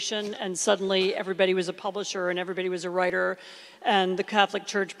information, and suddenly everybody was a publisher and everybody was a writer, and the Catholic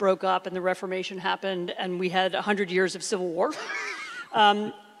Church broke up and the Reformation happened, and we had 100 years of civil war.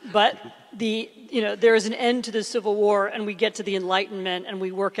 But there is an end to the Civil War, and we get to the Enlightenment, and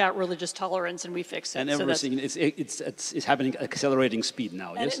we work out religious tolerance, and we fix it. And everything, it's happening at accelerating speed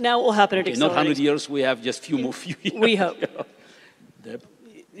now, yes? And now it will happen at accelerating not 100 years, we have just few years. We hope. Deb?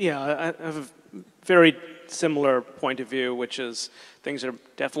 Yeah, I have a very similar point of view, which is things are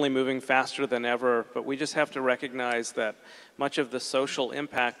definitely moving faster than ever, but we just have to recognize that much of the social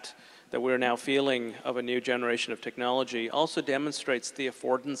impact that we're now feeling of a new generation of technology also demonstrates the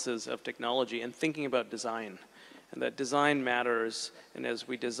affordances of technology and thinking about design. And that design matters, and as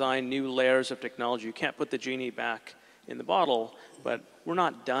we design new layers of technology, you can't put the genie back in the bottle, but we're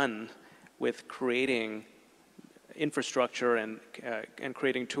not done with creating infrastructure and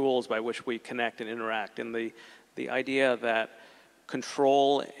creating tools by which we connect and interact. And the idea that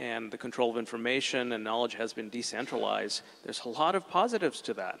control and the control of information and knowledge has been decentralized, there's a lot of positives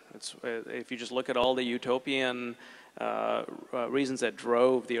to that. If you just look at all the utopian reasons that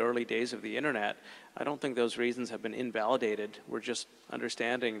drove the early days of the internet, I don't think those reasons have been invalidated. We're just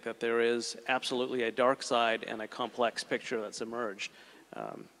understanding that there is absolutely a dark side and a complex picture that's emerged.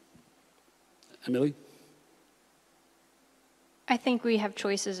 Emily? I think we have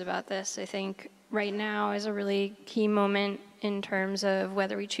choices about this. I think right now is a really key moment in terms of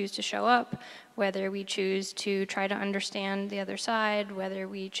whether we choose to show up, whether we choose to try to understand the other side, whether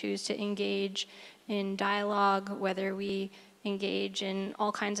we choose to engage in dialogue, whether we engage in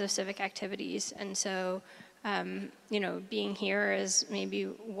all kinds of civic activities. And so, being here is maybe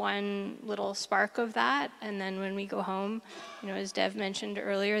one little spark of that. And then when we go home, as Dev mentioned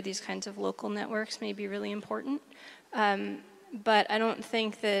earlier, these kinds of local networks may be really important. But I don't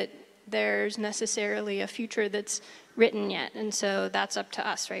think that there's necessarily a future that's written yet. And so that's up to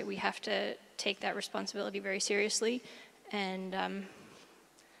us, right? We have to take that responsibility very seriously. And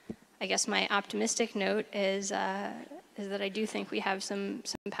I guess my optimistic note is that I do think we have some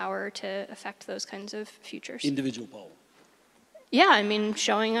power to affect those kinds of futures. Individual power. Yeah, I mean,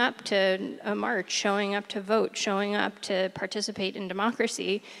 showing up to a march, showing up to vote, showing up to participate in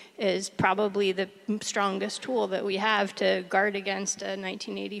democracy is probably the strongest tool that we have to guard against a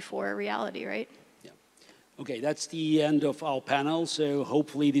 1984 reality, right? Yeah. Okay, that's the end of our panel. So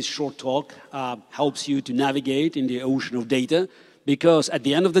hopefully this short talk helps you to navigate in the ocean of data, because at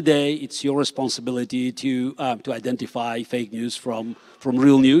the end of the day, it's your responsibility to identify fake news from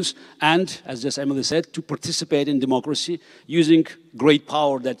real news, and, as just Emily said, to participate in democracy using great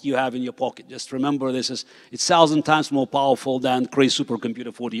power that you have in your pocket. Just remember, it's 1,000 times more powerful than Cray's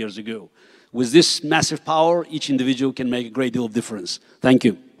supercomputer 40 years ago. With this massive power, each individual can make a great deal of difference. Thank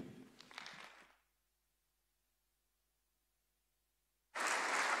you.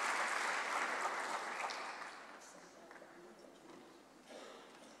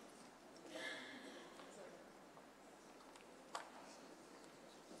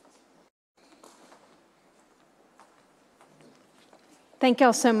 Thank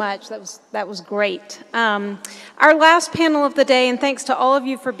y'all so much. That was great. Our last panel of the day, and thanks to all of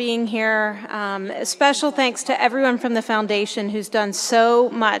you for being here. A special thanks to everyone from the foundation who's done so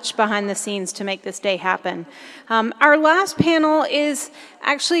much behind the scenes to make this day happen. Our last panel is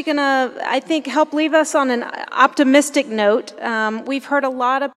actually going to, I think, help leave us on an optimistic note. We've heard a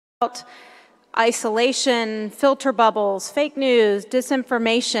lot about isolation, filter bubbles, fake news,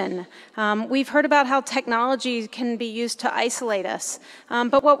 disinformation. We've heard about how technology can be used to isolate us.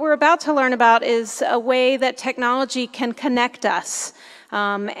 But what we're about to learn about is a way that technology can connect us,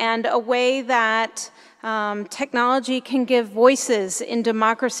 and a way that technology can give voices in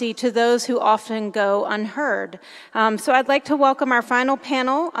democracy to those who often go unheard. So I'd like to welcome our final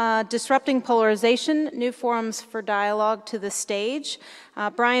panel, Disrupting Polarization, New Forums for Dialogue, to the stage.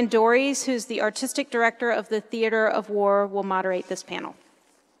 Bryan Doerries, who's the Artistic Director of the Theater of War, will moderate this panel.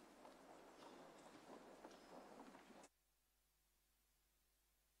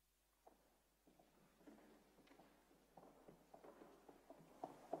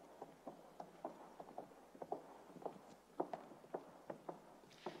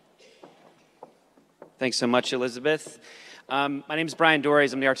 Thanks so much, Elizabeth. My name is Bryan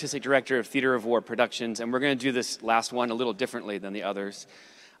Doerries. I'm the Artistic Director of Theater of War Productions, and we're going to do this last one a little differently than the others.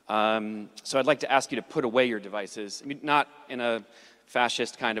 So I'd like to ask you to put away your devices. I mean, not in a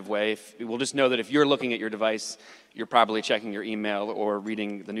fascist kind of way. We'll just know that if you're looking at your device, you're probably checking your email or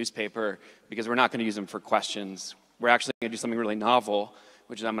reading the newspaper, because we're not going to use them for questions. We're actually going to do something really novel,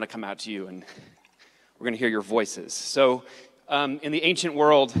 which is I'm going to come out to you and we're going to hear your voices. So in the ancient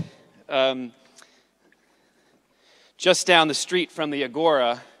world, just down the street from the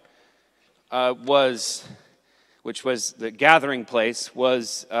Agora which was the gathering place,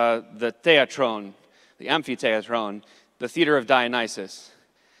 was the Theatron, the Amphitheatron, the Theater of Dionysus.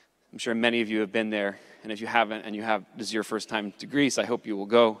 I'm sure many of you have been there, and if you haven't and this is your first time to Greece, I hope you will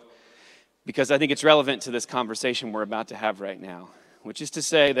go, because I think it's relevant to this conversation we're about to have right now, which is to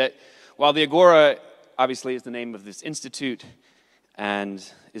say that while the Agora obviously is the name of this institute and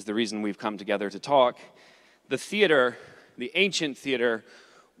is the reason we've come together to talk, the theater, the ancient theater,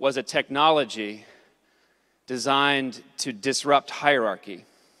 was a technology designed to disrupt hierarchy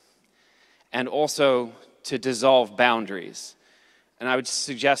and also to dissolve boundaries. And I would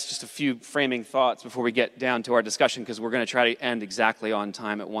suggest just a few framing thoughts before we get down to our discussion, because we're going to try to end exactly on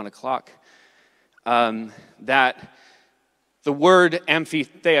time at 1 o'clock. That the word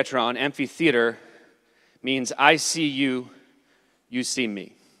amphitheatron, amphitheater, means I see you, you see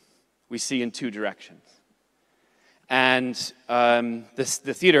me. We see in two directions. And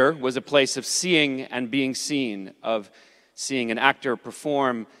the theater was a place of seeing and being seen, of seeing an actor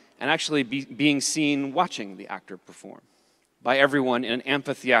perform and actually being seen watching the actor perform by everyone in an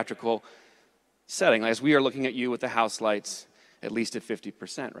amphitheatrical setting, as we are looking at you with the house lights at least at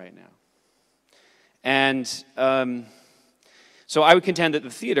 50% right now. And so I would contend that the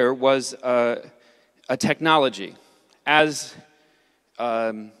theater was a technology as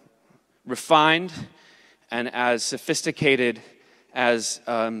refined and as sophisticated as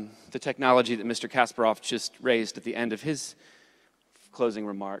the technology that Mr. Kasparov just raised at the end of his closing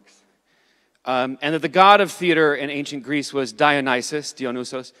remarks. And that the god of theater in ancient Greece was Dionysus,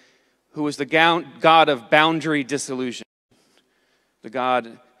 who was the god of boundary dissolution, the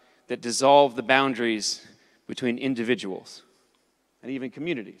god that dissolved the boundaries between individuals and even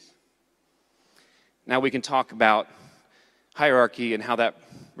communities. Now we can talk about hierarchy and how that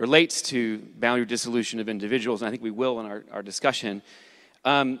relates to boundary dissolution of individuals, and I think we will in our discussion.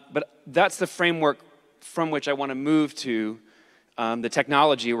 But that's the framework from which I want to move to the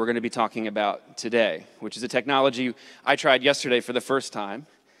technology we're going to be talking about today, which is a technology I tried yesterday for the first time.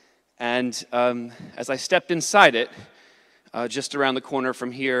 And as I stepped inside it, just around the corner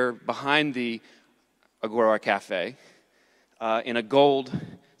from here, behind the Agora Cafe, in a gold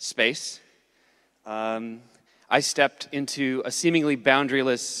space, I stepped into a seemingly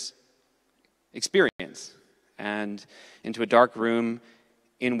boundaryless experience, and into a dark room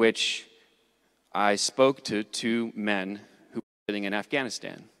in which I spoke to two men who were sitting in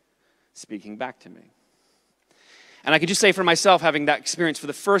Afghanistan, speaking back to me. And I could just say for myself, having that experience for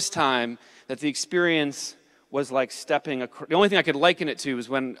the first time, that the experience was like stepping across. The only thing I could liken it to was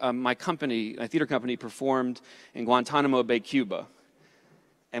when my theater company, performed in Guantanamo Bay, Cuba.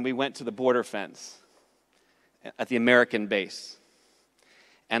 And we went to the border fence at the American base.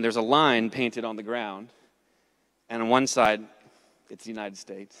 And there's a line painted on the ground. And on one side, it's the United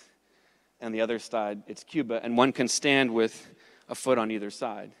States. And the other side, it's Cuba. And one can stand with a foot on either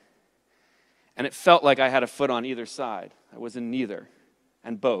side. And it felt like I had a foot on either side. I was in neither,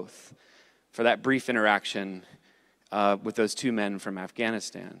 and both, for that brief interaction with those two men from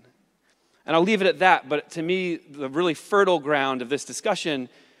Afghanistan. And I'll leave it at that, but to me, the really fertile ground of this discussion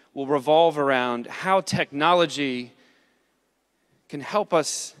will revolve around how technology can help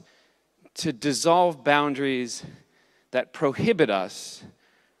us to dissolve boundaries that prohibit us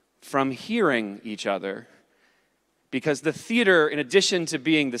from hearing each other. Because the theater, in addition to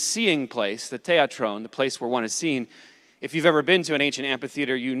being the seeing place, the theatron, the place where one is seen, if you've ever been to an ancient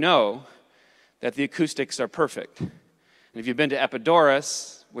amphitheater, you know that the acoustics are perfect. And if you've been to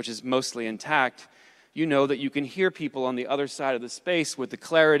Epidaurus, which is mostly intact, you know that you can hear people on the other side of the space with the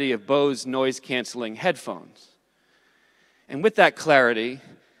clarity of Bose noise-canceling headphones. And with that clarity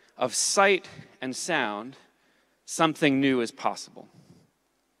of sight and sound, something new is possible.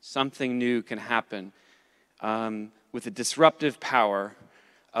 Something new can happen with the disruptive power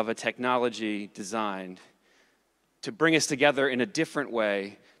of a technology designed to bring us together in a different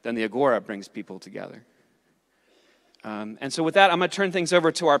way than the Agora brings people together. And so with that, I'm going to turn things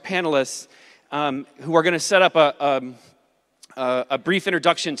over to our panelists who are going to set up a brief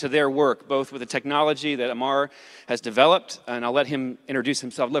introduction to their work, both with the technology that Amar has developed, and I'll let him introduce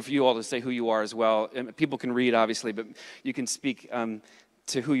himself. I'd love for you all to say who you are as well. And people can read, obviously, but you can speak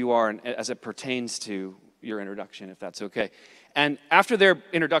to who you are and as it pertains to your introduction, if that's okay. And after their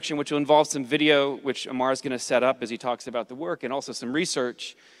introduction, which will involve some video, which Amar is going to set up as he talks about the work, and also some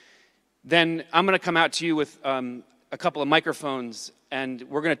research, then I'm going to come out to you with a couple of microphones, and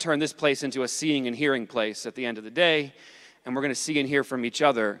we're going to turn this place into a seeing and hearing place at the end of the day, and we're going to see and hear from each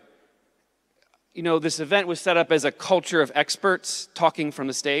other. You know, this event was set up as a culture of experts talking from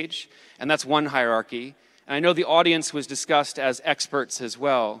the stage, and that's one hierarchy. And I know the audience was discussed as experts as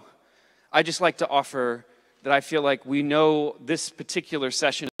well. I'd just like to offer that I feel like we know this particular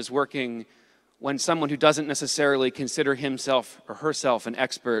session is working when someone who doesn't necessarily consider himself or herself an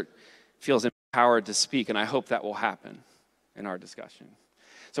expert feels empowered to speak, and I hope that will happen in our discussion.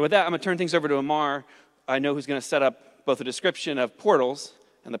 So with that, I'm going to turn things over to Amar. I know who's going to set up both a description of portals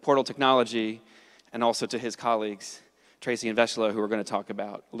and the portal technology, and also to his colleagues, Tracey and Vesla, who are going to talk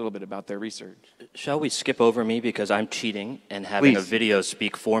about a little bit about their research. Shall we skip over me because I'm cheating and having a video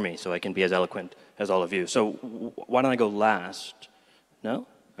speak for me so I can be as eloquent as all of you? So why don't I go last? No?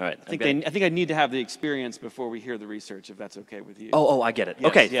 All right. I think I need to have the experience before we hear the research, if that's okay with you. Oh, I get it. Yes,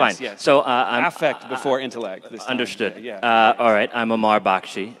 okay, yes, fine. Yes. So affect before intellect. This time. Understood. Yeah. All right. I'm Amar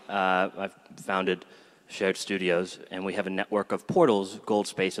Bakshi. I've founded Shared Studios, and we have a network of portals, gold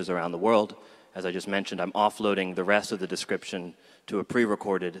spaces around the world. As I just mentioned, I'm offloading the rest of the description to a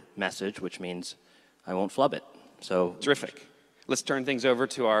pre-recorded message, which means I won't flub it. So terrific. Let's turn things over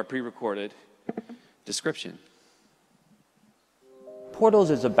to our pre-recorded description. Portals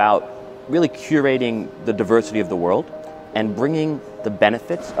is about really curating the diversity of the world and bringing the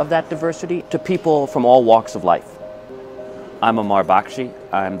benefits of that diversity to people from all walks of life. I'm Amar Bakshi.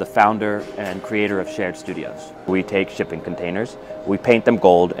 I'm the founder and creator of Shared Studios. We take shipping containers, we paint them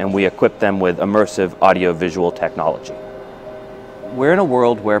gold, and we equip them with immersive audio-visual technology. We're in a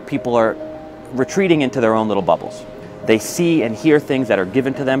world where people are retreating into their own little bubbles. They see and hear things that are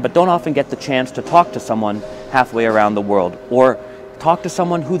given to them, but don't often get the chance to talk to someone halfway around the world, or talk to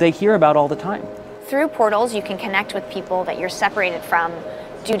someone who they hear about all the time. Through portals, you can connect with people that you're separated from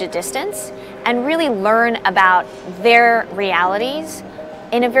due to distance and really learn about their realities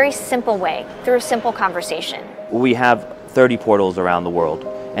in a very simple way, through a simple conversation. We have 30 portals around the world,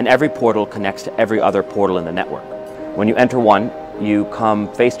 and every portal connects to every other portal in the network. When you enter one, you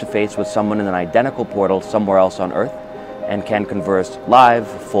come face to face with someone in an identical portal somewhere else on Earth and can converse live,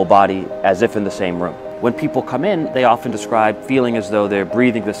 full body, as if in the same room. When people come in, they often describe feeling as though they're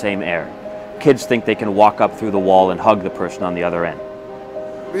breathing the same air. Kids think they can walk up through the wall and hug the person on the other end.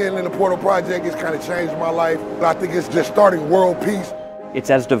 Being in the Portal Project has kind of changed my life. I think it's just starting world peace. It's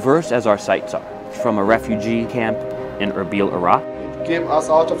as diverse as our sites are. From a refugee camp in Erbil, Iraq. It gave us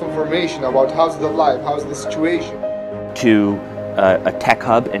a lot of information about how's the life, how's the situation. To a tech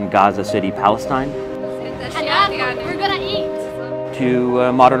hub in Gaza City, Palestine. And then we're gonna eat. To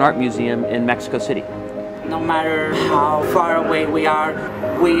a modern art museum in Mexico City. No matter how far away we are,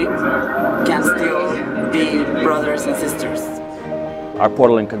 we can still be brothers and sisters. Our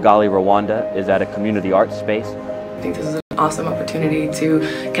portal in Kigali, Rwanda is at a community art space. I think this is an awesome opportunity to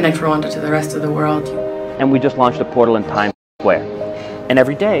connect Rwanda to the rest of the world. And we just launched a portal in Times Square. And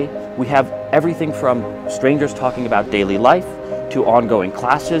every day we have everything from strangers talking about daily life to ongoing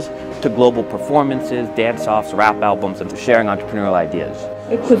classes to global performances, dance-offs, rap albums, and sharing entrepreneurial ideas.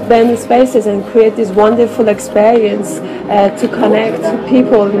 We could bend spaces and create this wonderful experience to connect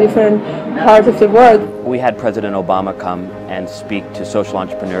people in different parts of the world. We had President Obama come and speak to social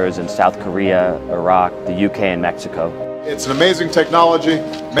entrepreneurs in South Korea, Iraq, the UK, and Mexico. It's an amazing technology,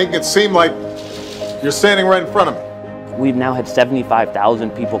 making it seem like you're standing right in front of me. We've now had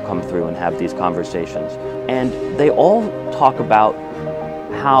 75,000 people come through and have these conversations. And they all talk about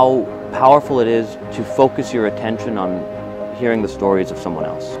how powerful it is to focus your attention on hearing the stories of someone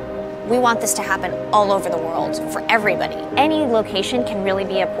else. We want this to happen all over the world for everybody. Any location can really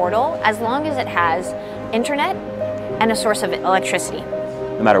be a portal as long as it has internet and a source of electricity.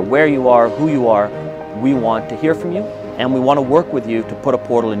 No matter where you are, who you are, we want to hear from you and we want to work with you to put a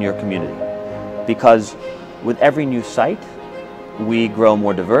portal in your community. Because with every new site, we grow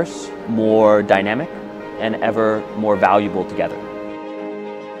more diverse, more dynamic, and ever more valuable together.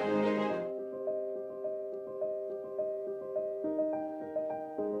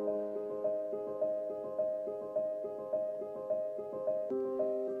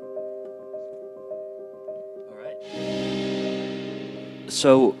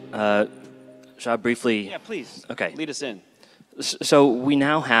 So, shall I briefly? Yeah, please. Okay. Lead us in. So we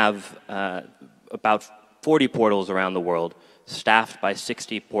now have about 40 portals around the world, staffed by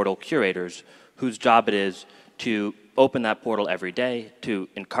 60 portal curators, whose job it is to open that portal every day, to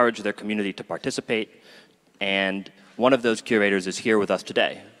encourage their community to participate, and one of those curators is here with us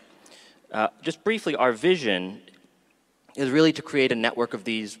today. Just briefly, our vision is really to create a network of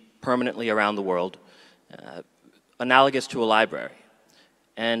these permanently around the world, analogous to a library.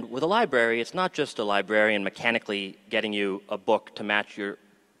 And with a library, it's not just a librarian mechanically getting you a book to match your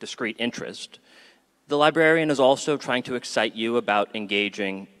discrete interest. The librarian is also trying to excite you about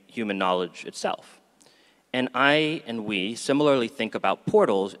engaging human knowledge itself. And I and we similarly think about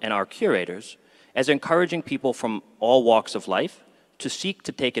portals and our curators as encouraging people from all walks of life to seek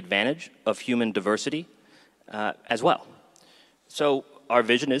to take advantage of human diversity as well. So our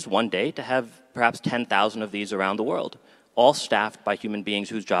vision is one day to have perhaps 10,000 of these around the world, all staffed by human beings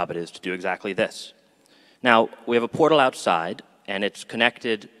whose job it is to do exactly this. Now, we have a portal outside, and it's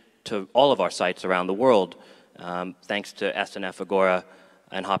connected to all of our sites around the world, thanks to SNF Agora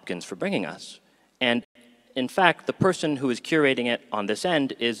and Hopkins for bringing us. And in fact, the person who is curating it on this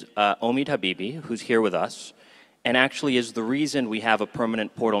end is Omid Habibi, who's here with us, and actually is the reason we have a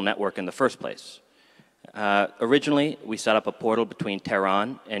permanent portal network in the first place. Originally, we set up a portal between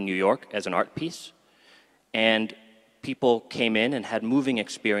Tehran and New York as an art piece, and people came in and had moving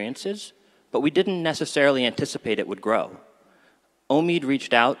experiences, but we didn't necessarily anticipate it would grow. Omid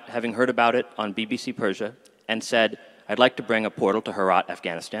reached out, having heard about it on BBC Persia, and said, I'd like to bring a portal to Herat,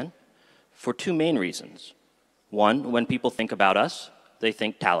 Afghanistan, for two main reasons. One, when people think about us, they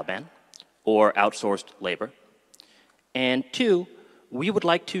think Taliban or outsourced labor. And two, we would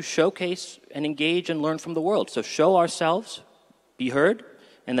like to showcase and engage and learn from the world. So show ourselves, be heard,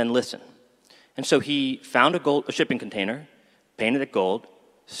 and then listen. And so he found a shipping container, painted it gold,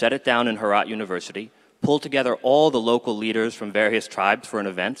 set it down in Herat University, pulled together all the local leaders from various tribes for an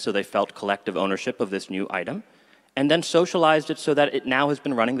event so they felt collective ownership of this new item, and then socialized it so that it now has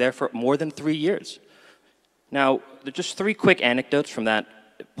been running there for more than 3 years. Now, just 3 quick anecdotes from that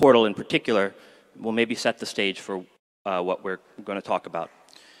portal in particular will maybe set the stage for what we're going to talk about.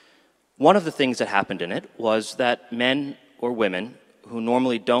 One of the things that happened in it was that men or women who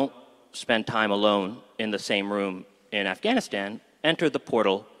normally don't spend time alone in the same room in Afghanistan entered the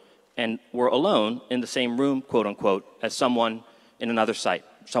portal and were alone in the same room, quote unquote, as someone in another site,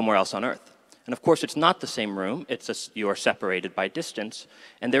 somewhere else on Earth. And of course, it's not the same room, you are separated by distance,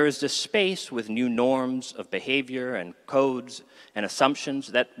 and there is this space with new norms of behavior and codes and assumptions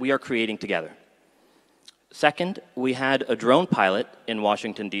that we are creating together. Second, we had a drone pilot in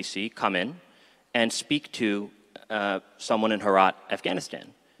Washington, D.C. come in and speak to someone in Herat,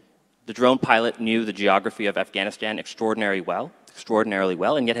 Afghanistan. The drone pilot knew the geography of Afghanistan extraordinarily well,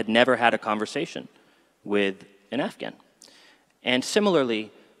 and yet had never had a conversation with an Afghan. And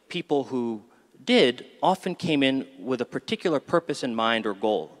similarly, people who did often came in with a particular purpose in mind or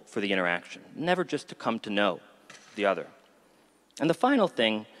goal for the interaction, never just to come to know the other. And the final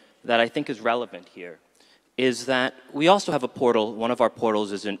thing that I think is relevant here is that we also have a portal. One of our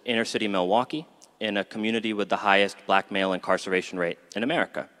portals is in inner city Milwaukee, in a community with the highest black male incarceration rate in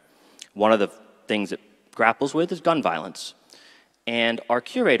America. One of the things it grapples with is gun violence. And our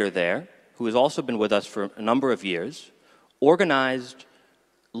curator there, who has also been with us for a number of years, organized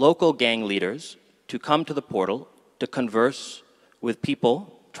local gang leaders to come to the portal to converse with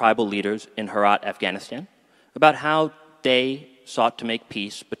people, tribal leaders in Herat, Afghanistan, about how they sought to make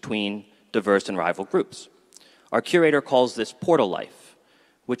peace between diverse and rival groups. Our curator calls this portal life,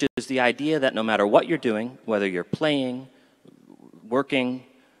 which is the idea that no matter what you're doing, whether you're playing, working,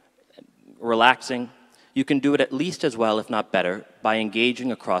 relaxing, you can do it at least as well, if not better, by engaging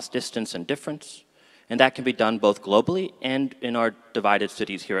across distance and difference, and that can be done both globally and in our divided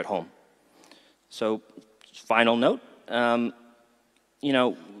cities here at home. So, final note, you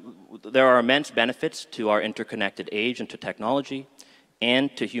know, there are immense benefits to our interconnected age and to technology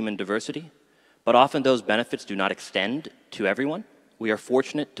and to human diversity, but often those benefits do not extend to everyone. We are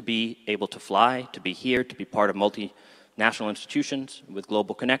fortunate to be able to fly, to be here, to be part of multinational institutions with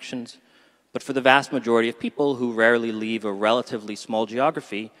global connections, but for the vast majority of people who rarely leave a relatively small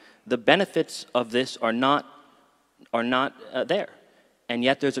geography, the benefits of this are not there. And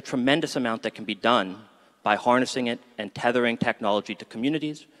yet there's a tremendous amount that can be done by harnessing it and tethering technology to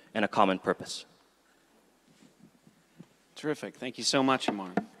communities and a common purpose. Terrific. Thank you so much,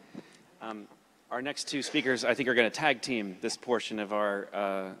 Amar. Our next two speakers, I think, are going to tag team this portion of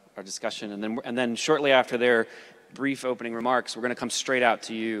our discussion, and then shortly after their brief opening remarks, we're going to come straight out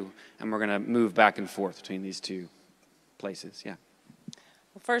to you, and we're going to move back and forth between these two places. Yeah.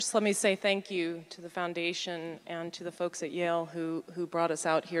 Well, first, let me say thank you to the foundation and to the folks at Yale who brought us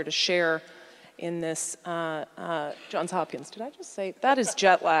out here to share in this, Johns Hopkins, did I just say, that is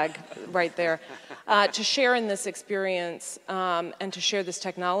jet lag right there, to share in this experience and to share this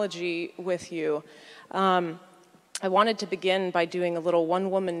technology with you. I wanted to begin by doing a little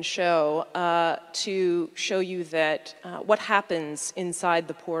one-woman show to show you that what happens inside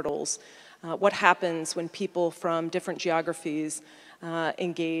the portals, what happens when people from different geographies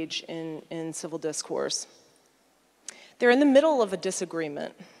engage in civil discourse. They're in the middle of a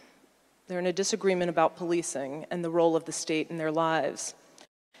disagreement. They're in a disagreement about policing and the role of the state in their lives.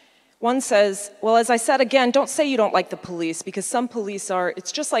 One says, well, as I said again, don't say you don't like the police because some police are,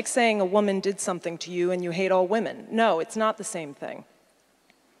 it's just like saying a woman did something to you and you hate all women. No, it's not the same thing.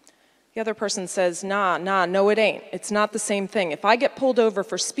 The other person says, no it ain't. It's not the same thing. If I get pulled over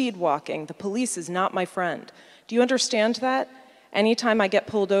for speed walking, the police is not my friend. Do you understand that? Anytime I get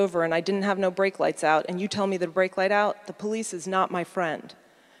pulled over and I didn't have no brake lights out and you tell me the brake light out, the police is not my friend.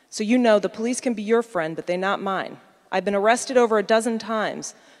 So you know the police can be your friend, but they're not mine. I've been arrested over a dozen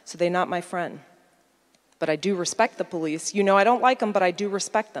times, so they're not my friend. But I do respect the police. You know I don't like them, but I do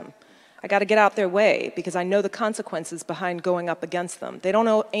respect them. I got to get out their way because I know the consequences behind going up against them. They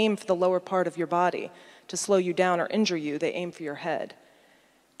don't aim for the lower part of your body to slow you down or injure you. They aim for your head.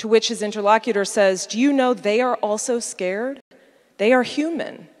 To which his interlocutor says, do you know they are also scared? They are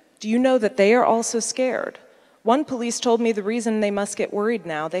human. Do you know that they are also scared? One police told me the reason they must get worried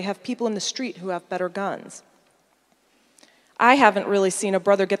now, they have people in the street who have better guns. I haven't really seen a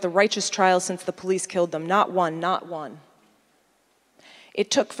brother get the righteous trial since the police killed them. Not one, not one.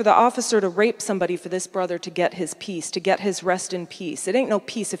 It took for the officer to rape somebody for this brother to get his peace, to get his rest in peace. It ain't no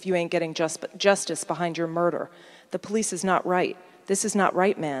peace if you ain't getting justice behind your murder. The police is not right. This is not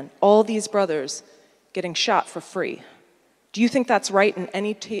right, man. All these brothers getting shot for free. Do you think that's right in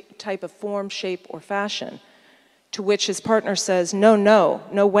any type of form, shape, or fashion? To which his partner says, no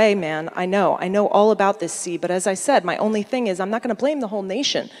way, man, I know all about this, see, but as I said, my only thing is I'm not going to blame the whole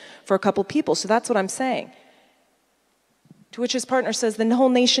nation for a couple people, so that's what I'm saying. To which his partner says, the whole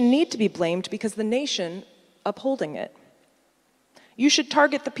nation need to be blamed because the nation upholding it. You should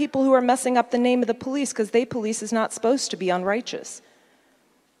target the people who are messing up the name of the police because police is not supposed to be unrighteous.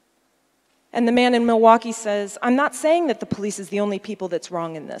 And the man in Milwaukee says, I'm not saying that the police is the only people that's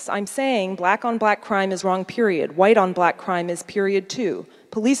wrong in this. I'm saying black on black crime is wrong, period. White on black crime is period too.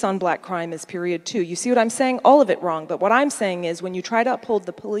 Police on black crime is period too. You see what I'm saying? All of it wrong. But what I'm saying is when you try to uphold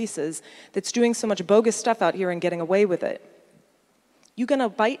the police that's doing so much bogus stuff out here and getting away with it, you gonna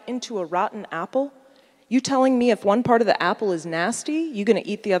bite into a rotten apple? You telling me if one part of the apple is nasty, you gonna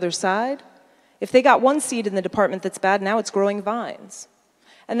eat the other side? If they got one seed in the department that's bad, now it's growing vines.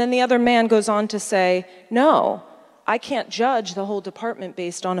 And then the other man goes on to say, no, I can't judge the whole department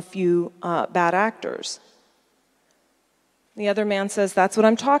based on a few bad actors. The other man says, that's what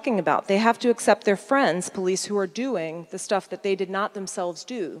I'm talking about. They have to accept their friends, police, who are doing the stuff that they did not themselves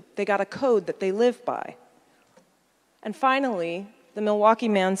do. They got a code that they live by. And finally, the Milwaukee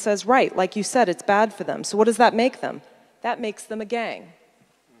man says, right, like you said, it's bad for them. So what does that make them? That makes them a gang.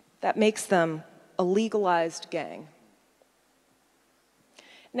 That makes them a legalized gang.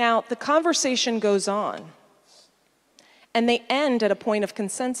 Now, the conversation goes on, and they end at a point of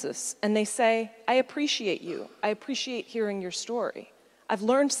consensus, and they say, I appreciate you. I appreciate hearing your story. I've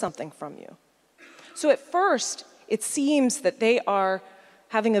learned something from you. So at first, it seems that they are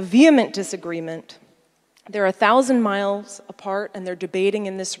having a vehement disagreement. They're 1,000 miles apart, and they're debating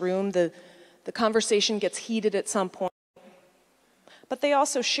in this room. The conversation gets heated at some point. But they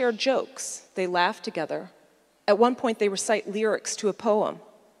also share jokes. They laugh together. At one point, they recite lyrics to a poem.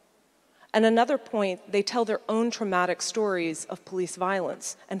 At another point, they tell their own traumatic stories of police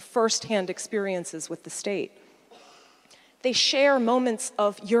violence and firsthand experiences with the state. They share moments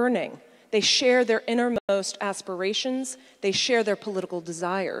of yearning. They share their innermost aspirations. They share their political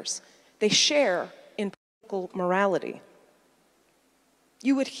desires. They share in political morality.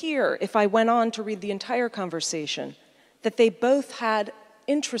 You would hear, if I went on to read the entire conversation, that they both had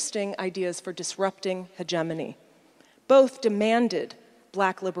interesting ideas for disrupting hegemony. Both demanded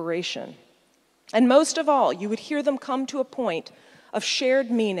Black liberation. And most of all, you would hear them come to a point of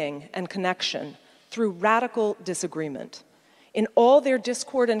shared meaning and connection through radical disagreement. In all their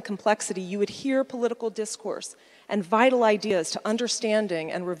discord and complexity, you would hear political discourse and vital ideas to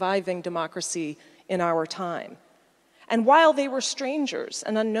understanding and reviving democracy in our time. And while they were strangers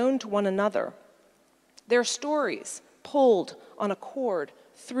and unknown to one another, their stories pulled on a cord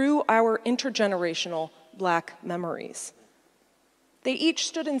through our intergenerational Black memories. They each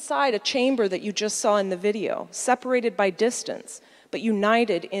stood inside a chamber that you just saw in the video, separated by distance, but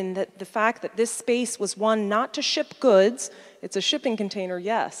united in the fact that this space was one not to ship goods, it's a shipping container,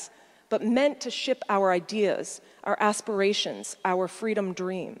 yes, but meant to ship our ideas, our aspirations, our freedom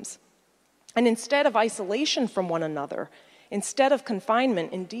dreams. And instead of isolation from one another, instead of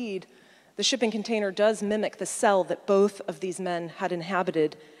confinement, indeed, the shipping container does mimic the cell that both of these men had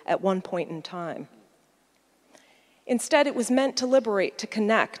inhabited at one point in time. Instead, it was meant to liberate, to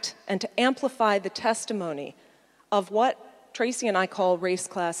connect, and to amplify the testimony of what Tracey and I call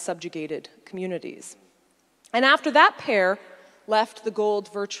race-class subjugated communities. And after that pair left the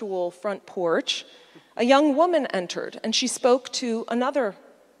gold virtual front porch, a young woman entered, and she spoke to another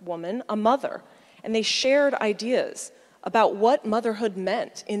woman, a mother, and they shared ideas about what motherhood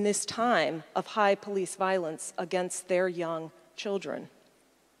meant in this time of high police violence against their young children.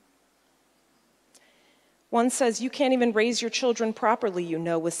 One says, you can't even raise your children properly, you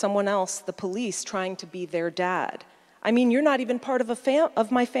know, with someone else, the police, trying to be their dad. I mean, you're not even part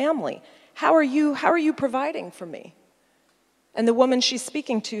of my family. How are you providing for me? And the woman she's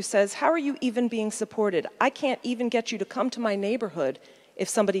speaking to says, how are you even being supported? I can't even get you to come to my neighborhood if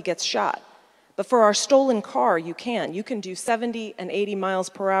somebody gets shot. But for our stolen car, you can. You can do 70 and 80 miles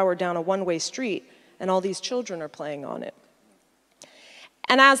per hour down a one-way street, and all these children are playing on it.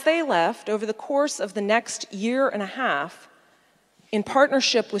 And as they left, over the course of the next year and a half, in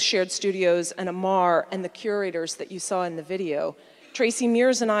partnership with Shared Studios and Amar and the curators that you saw in the video, Tracey,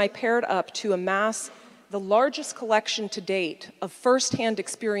 Meares, and I paired up to amass the largest collection to date of firsthand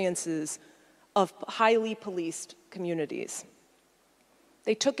experiences of highly policed communities.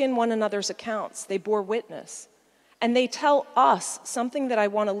 They took in one another's accounts, they bore witness, and they tell us something that I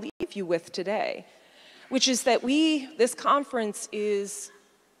want to leave you with today, which is that this conference is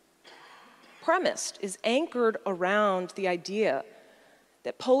premised, is anchored around the idea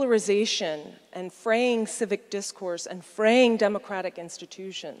that polarization and fraying civic discourse and fraying democratic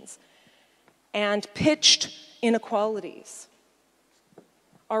institutions and pitched inequalities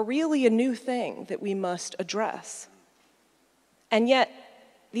are really a new thing that we must address. And yet,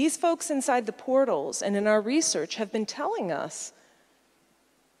 these folks inside the portals and in our research have been telling us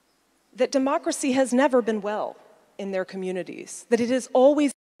that democracy has never been well in their communities, that it has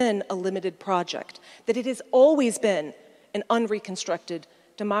always been a limited project, that it has always been an unreconstructed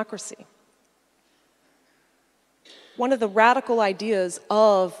democracy. One of the radical ideas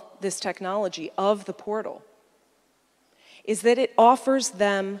of this technology, of the portal, is that it offers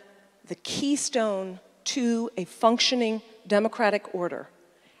them the keystone to a functioning democratic order,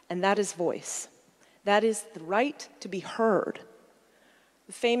 and that is voice. That is the right to be heard.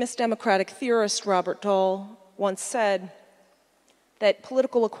 The famous democratic theorist Robert Dahl once said that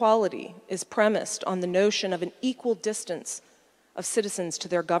political equality is premised on the notion of an equal distance of citizens to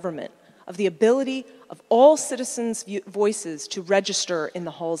their government, of the ability of all citizens' voices to register in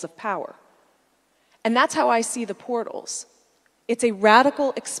the halls of power. And that's how I see the portals. It's a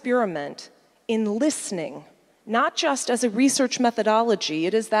radical experiment in listening, not just as a research methodology,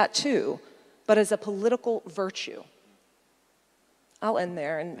 it is that too, but as a political virtue. I'll end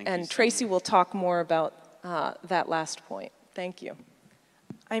there, and Tracey will talk more about that last point. Thank you.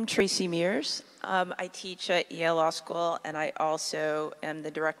 I'm Tracey Meares. I teach at Yale Law School, and I also am the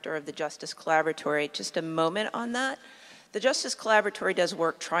director of the Justice Collaboratory. Just a moment on that. The Justice Collaboratory does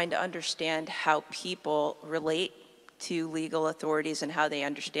work trying to understand how people relate to legal authorities and how they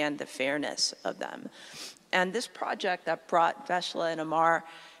understand the fairness of them. And this project that brought Vesla and Amar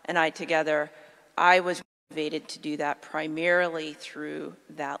and I together, I was motivated to do that primarily through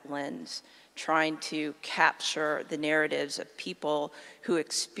that lens, trying to capture the narratives of people who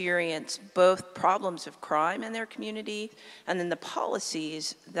experience both problems of crime in their community and then the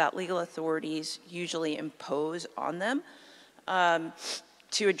policies that legal authorities usually impose on them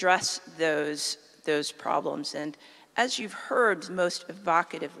to address those problems. And as you've heard most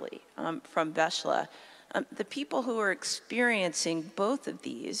evocatively from Vesla, the people who are experiencing both of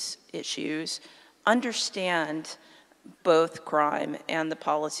these issues understand both crime and the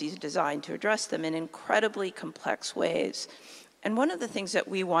policies designed to address them in incredibly complex ways. And one of the things that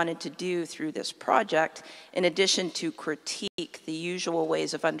we wanted to do through this project, in addition to critique the usual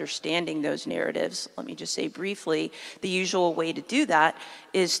ways of understanding those narratives, let me just say briefly, the usual way to do that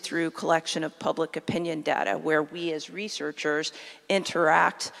is through collection of public opinion data, where we as researchers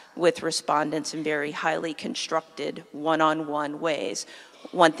interact with respondents in very highly constructed one-on-one ways.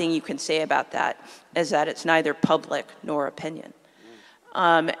 One thing you can say about that is that it's neither public nor opinion.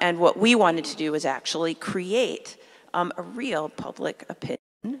 And what we wanted to do is actually create a real public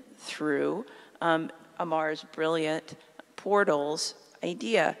opinion through Amar's brilliant portals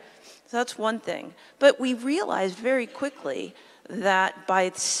idea. So that's one thing. But we realized very quickly that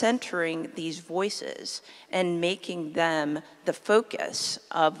by centering these voices and making them the focus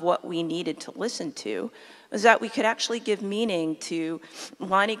of what we needed to listen to, was that we could actually give meaning to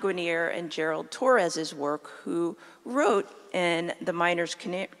Lonnie Guinier and Gerald Torres's work, who wrote in The Miner's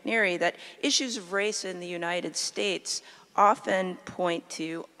Canary that issues of race in the United States often point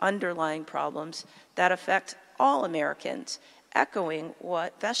to underlying problems that affect all Americans, echoing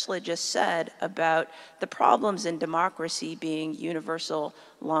what Vesla just said about the problems in democracy being universal,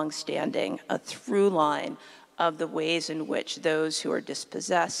 long-standing, a through line of the ways in which those who are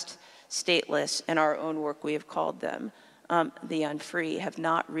dispossessed, stateless, in our own work we have called them, the unfree, have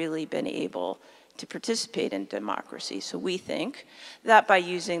not really been able to participate in democracy. So we think that by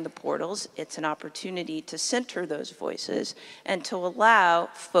using the portals, it's an opportunity to center those voices and to allow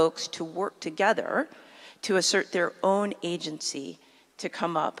folks to work together to assert their own agency to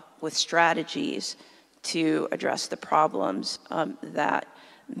come up with strategies to address the problems that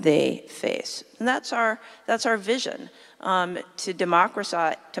they face. And that's our vision, to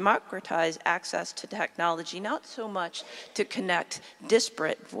democratize access to technology, not so much to connect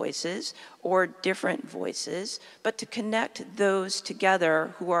disparate voices or different voices, but to connect those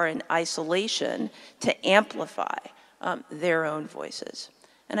together who are in isolation to amplify their own voices.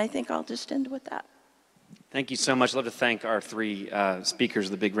 And I think I'll just end with that. Thank you so much. I'd love to thank our three speakers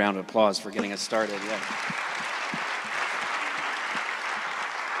with a big round of applause for getting us started. Yeah.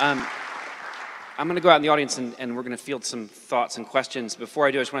 I'm going to go out in the audience and we're going to field some thoughts and questions. Before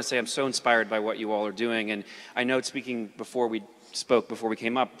I do, I just want to say I'm so inspired by what you all are doing. And I know speaking before we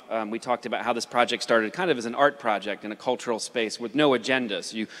came up, we talked about how this project started kind of as an art project in a cultural space with no agenda.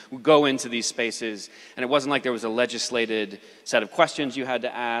 So you would go into these spaces and it wasn't like there was a legislated set of questions you had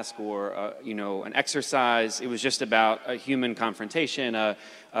to ask or an exercise. It was just about a human confrontation, a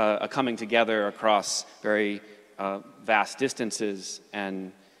coming together across very vast distances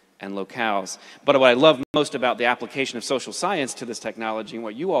and locales. But what I love most about the application of social science to this technology and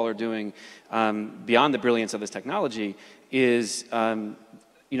what you all are doing beyond the brilliance of this technology is a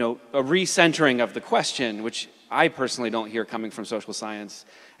recentering of the question, which I personally don't hear coming from social science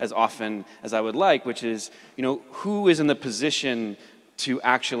as often as I would like, which is, who is in the position to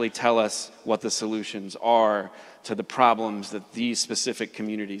actually tell us what the solutions are to the problems that these specific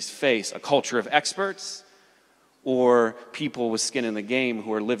communities face? A culture of experts, or people with skin in the game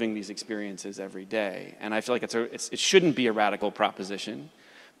who are living these experiences every day? And I feel like it shouldn't be a radical proposition,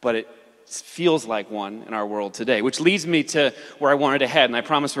 but it feels like one in our world today, which leads me to where I wanted to head. And I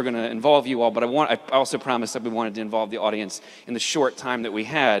promise we're going to involve you all, but I also promised that we wanted to involve the audience in the short time that we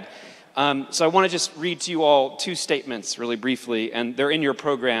had. So I want to just read to you all two statements really briefly, and they're in your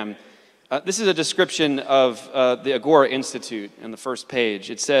program. This is a description of the Agora Institute in the first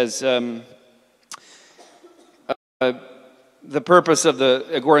page. It says, the purpose of the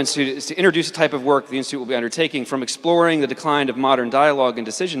Agora Institute is to introduce a type of work the Institute will be undertaking, from exploring the decline of modern dialogue and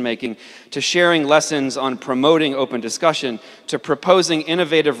decision-making, to sharing lessons on promoting open discussion, to proposing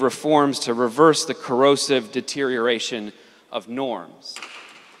innovative reforms to reverse the corrosive deterioration of norms.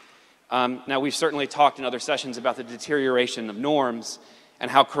 Now, we've certainly talked in other sessions about the deterioration of norms and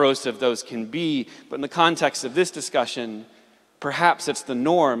how corrosive those can be, but in the context of this discussion, perhaps it's the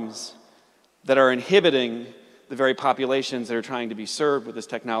norms that are inhibiting the very populations that are trying to be served with this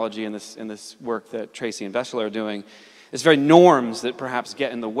technology and this work that Tracey and Vesla are doing. It's very norms that perhaps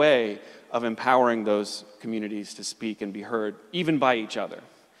get in the way of empowering those communities to speak and be heard, even by each other,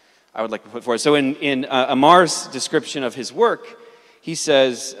 I would like to put forward. So in Amar's description of his work, he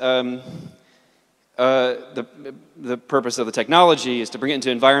says, the purpose of the technology is to bring it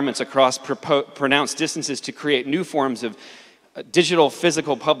into environments across pronounced distances to create new forms of digital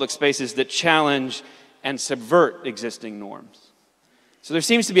physical public spaces that challenge and subvert existing norms. So there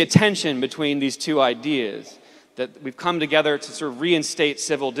seems to be a tension between these two ideas, that we've come together to sort of reinstate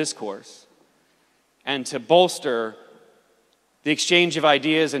civil discourse and to bolster the exchange of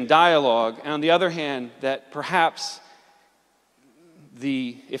ideas and dialogue, and on the other hand, that perhaps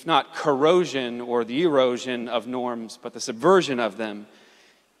the, if not corrosion or the erosion of norms, but the subversion of them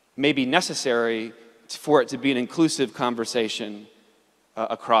may be necessary for it to be an inclusive conversation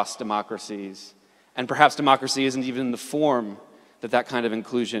across democracies. And perhaps democracy isn't even in the form that that kind of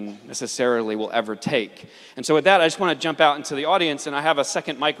inclusion necessarily will ever take. And so with that, I just want to jump out into the audience, and I have a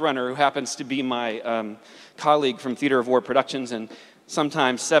second mic runner who happens to be my colleague from Theater of War Productions, and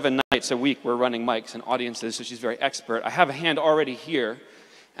sometimes 7 nights a week we're running mics and audiences, so she's very expert. I have a hand already here,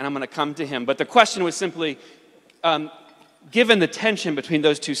 and I'm going to come to him. But the question was simply, given the tension between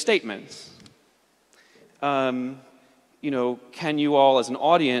those two statements, you know, can you all as an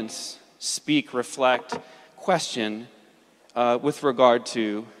audience speak, reflect, question with regard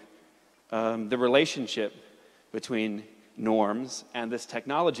to the relationship between norms and this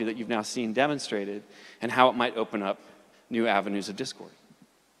technology that you've now seen demonstrated, and how it might open up new avenues of discourse?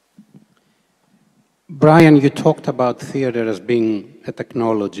 Bryan, you talked about theater as being a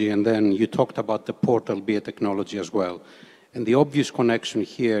technology, and then you talked about the portal be a technology as well. And the obvious connection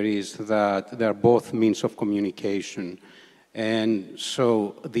here is that they're both means of communication. And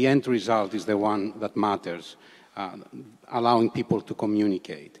so the end result is the one that matters, allowing people to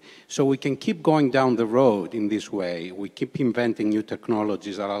communicate. So we can keep going down the road in this way. We keep inventing new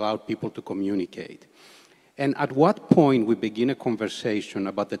technologies that allow people to communicate. And at what point we begin a conversation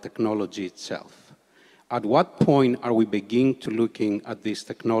about the technology itself? At what point are we beginning to looking at these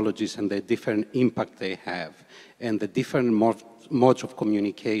technologies and the different impact they have and the different modes of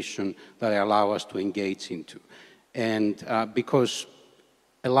communication that they allow us to engage into? And because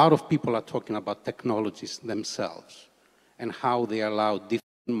a lot of people are talking about technologies themselves and how they allow different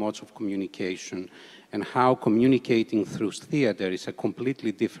modes of communication, and how communicating through theater is a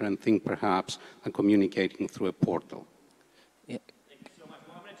completely different thing, perhaps, than communicating through a portal. Yeah. Thank you so much.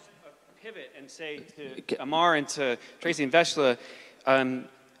 Well, I'm going to pivot and say to Amar and to Tracey and Vesla,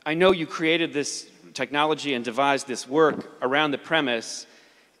 I know you created this technology and devised this work around the premise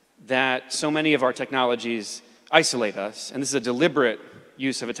that so many of our technologies isolate us, and this is a deliberate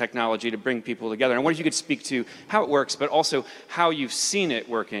use of a technology to bring people together. And I wonder if you could speak to how it works, but also how you've seen it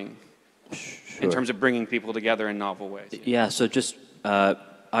working in terms of bringing people together in novel ways. Yeah, so just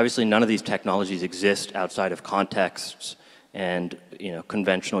obviously none of these technologies exist outside of contexts and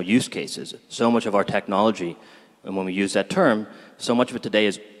conventional use cases. So much of our technology, and when we use that term, so much of it today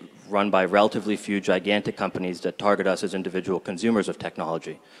is run by relatively few gigantic companies that target us as individual consumers of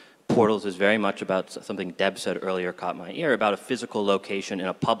technology. Portals is very much about something Deb said earlier, caught my ear, about a physical location in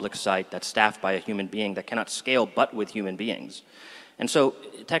a public site that's staffed by a human being that cannot scale but with human beings. And so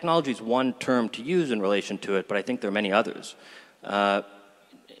technology is one term to use in relation to it, but I think there are many others. All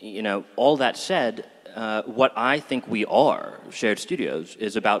that said, what I think we are, Shared Studios,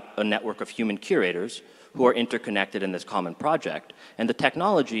 is about a network of human curators who are interconnected in this common project. And the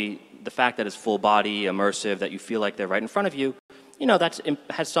technology, the fact that it's full body, immersive, that you feel like they're right in front of you, that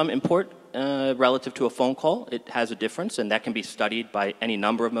has some import relative to a phone call. It has a difference, and that can be studied by any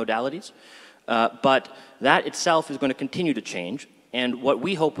number of modalities. But that itself is going to continue to change. And what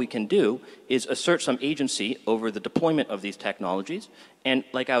we hope we can do is assert some agency over the deployment of these technologies. And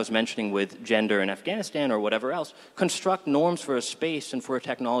like I was mentioning with gender in Afghanistan or whatever else, construct norms for a space and for a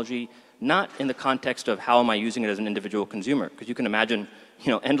technology, not in the context of how am I using it as an individual consumer, because you can imagine,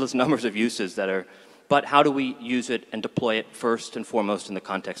 endless numbers of uses that are, but how do we use it and deploy it first and foremost in the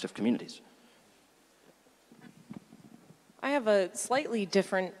context of communities? I have a slightly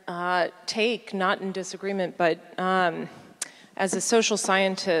different take, not in disagreement, but as a social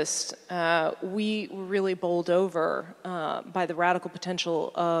scientist, we were really bowled over by the radical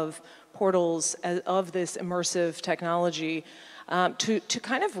potential of portals, of this immersive technology. to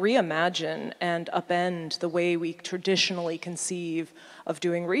kind of reimagine and upend the way we traditionally conceive of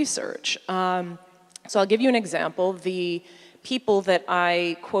doing research. So I'll give you an example. The people that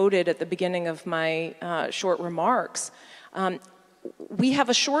I quoted at the beginning of my short remarks, we have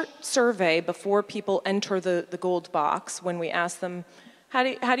a short survey before people enter the gold box when we ask them, how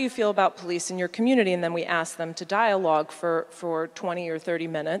do you feel about police in your community? And then we ask them to dialogue for 20 or 30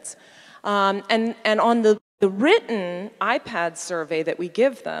 minutes. And on the written iPad survey that we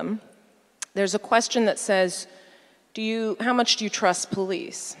give them, there's a question that says, how much do you trust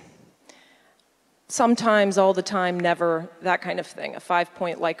police? Sometimes, all the time, never, that kind of thing, a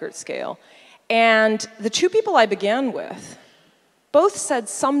 5-point Likert scale. And the two people I began with both said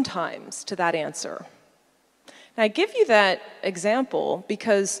sometimes to that answer. Now, I give you that example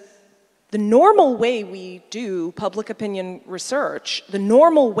because the normal way we do public opinion research, the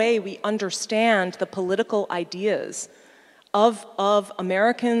normal way we understand the political ideas of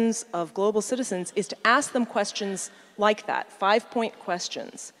Americans, of global citizens, is to ask them questions like that, 5-point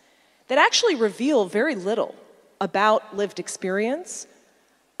questions, that actually reveal very little about lived experience,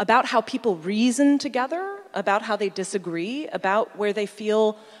 about how people reason together, about how they disagree, about where they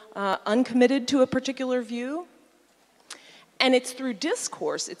feel uncommitted to a particular view. And it's through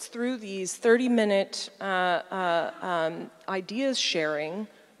discourse, it's through these 30-minute ideas sharing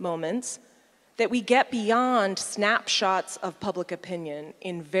moments that we get beyond snapshots of public opinion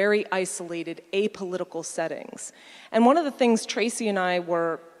in very isolated, apolitical settings. And one of the things Tracey and I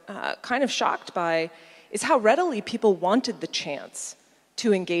were kind of shocked by is how readily people wanted the chance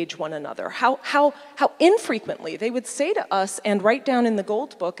to engage one another, how infrequently they would say to us and write down in the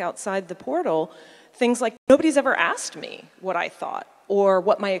gold book outside the portal things like, nobody's ever asked me what I thought or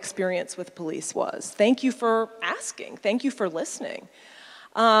what my experience with police was. Thank you for asking. Thank you for listening.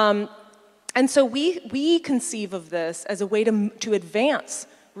 And so we conceive of this as a way to advance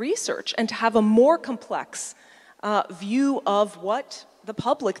research and to have a more complex view of what the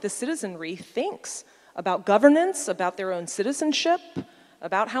public, the citizenry, thinks about governance, about their own citizenship,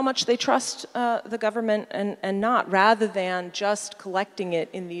 about how much they trust the government and not, rather than just collecting it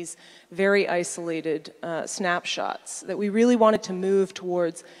in these very isolated snapshots. That we really wanted to move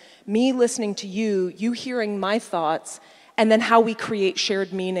towards me listening to you, you hearing my thoughts, and then how we create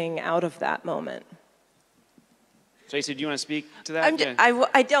shared meaning out of that moment. Tracey, do you want to speak to that?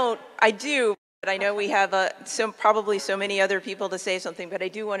 I do. But I know we have probably so many other people to say something, but I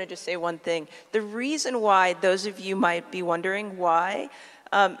do want to just say one thing. The reason why, those of you might be wondering why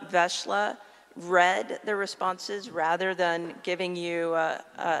Vesla read the responses rather than giving you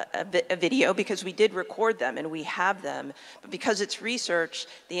a video, because we did record them and we have them, but because it's research,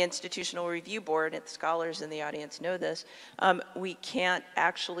 the Institutional Review Board, and the scholars in the audience know this, we can't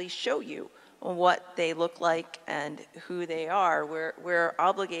actually show you what they look like and who they are. We're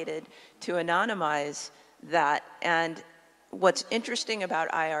obligated to anonymize that. And what's interesting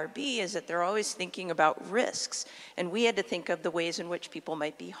about IRB is that they're always thinking about risks. And we had to think of the ways in which people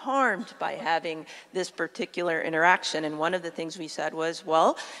might be harmed by having this particular interaction. And one of the things we said was,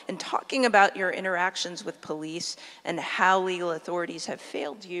 well, in talking about your interactions with police and how legal authorities have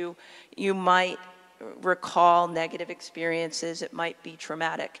failed you, you might recall negative experiences, it might be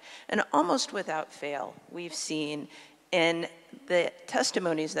traumatic. And almost without fail, we've seen in the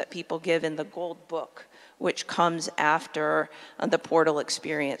testimonies that people give in the Gold Book, which comes after the portal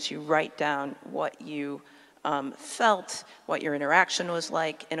experience. You write down what you felt, what your interaction was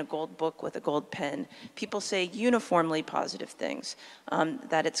like in a gold book with a gold pen. People say uniformly positive things,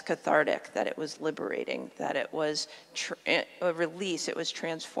 that it's cathartic, that it was liberating, that it was a release, it was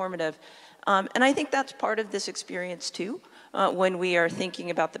transformative. And I think that's part of this experience too, when we are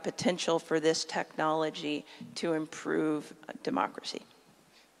thinking about the potential for this technology to improve democracy.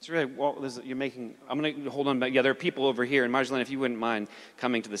 It's really, well, you're making, I'm going to hold on back. Yeah, there are people over here, and Marjolaine, if you wouldn't mind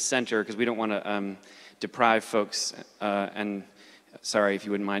coming to the center, because we don't want to deprive folks, and sorry if you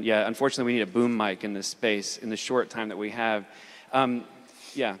wouldn't mind. Yeah, unfortunately, we need a boom mic in this space in the short time that we have.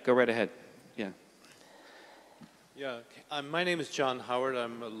 Yeah, go right ahead. Yeah. Yeah, my name is John Howard.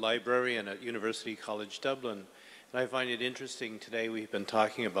 I'm a librarian at University College Dublin. And I find it interesting today we've been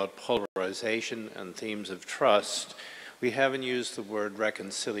talking about polarization and themes of trust. We haven't used the word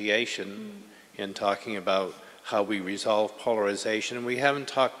reconciliation in talking about how we resolve polarization, and we haven't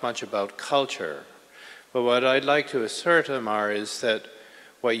talked much about culture. But what I'd like to assert, Amar, is that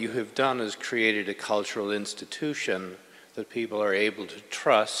what you have done is created a cultural institution that people are able to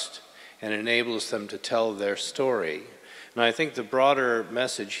trust and enables them to tell their story. And I think the broader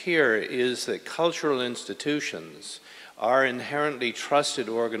message here is that cultural institutions are inherently trusted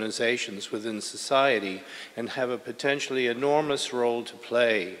organizations within society and have a potentially enormous role to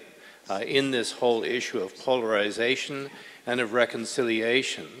play in this whole issue of polarization and of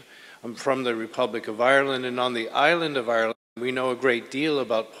reconciliation. I'm from the Republic of Ireland, and on the island of Ireland, we know a great deal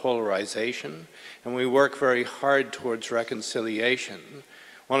about polarization, and we work very hard towards reconciliation.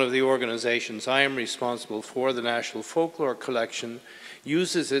 One of the organizations I am responsible for, the National Folklore Collection,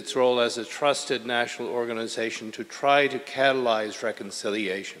 uses its role as a trusted national organization to try to catalyze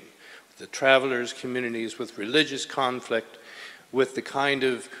reconciliation with the travelers, communities, with religious conflict, with the kind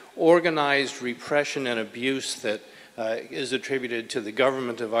of organized repression and abuse that is attributed to the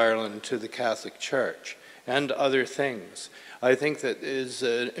government of Ireland, to the Catholic Church, and other things. I think that is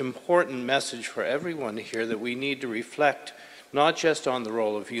an important message for everyone here, that we need to reflect not just on the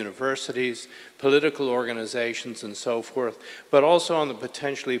role of universities, political organizations, and so forth, but also on the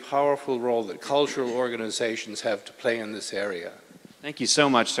potentially powerful role that cultural organizations have to play in this area. Thank you so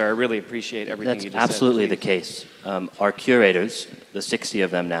much, sir. I really appreciate everything you just said. That's absolutely the case. Our curators, the 60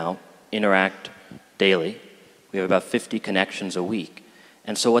 of them now, interact daily. We have about 50 connections a week.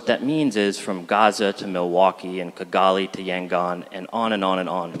 And so what that means is from Gaza to Milwaukee and Kigali to Yangon and on and on and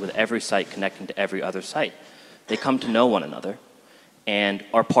on, with every site connecting to every other site, they come to know one another and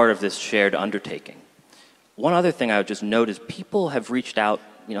are part of this shared undertaking. One other thing I would just note is people have reached out,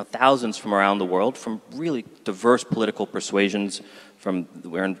 thousands from around the world, from really diverse political persuasions.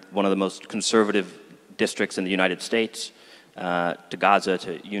 We're in one of the most conservative districts in the United States, to Gaza,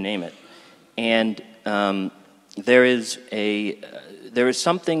 to you name it. And there is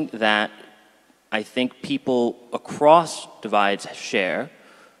something that I think people across divides share,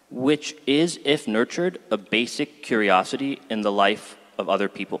 which is, if nurtured, a basic curiosity in the life of other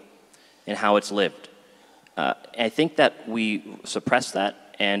people and how it's lived. I think that we suppress that,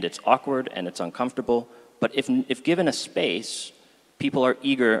 and it's awkward and it's uncomfortable, but if given a space, people are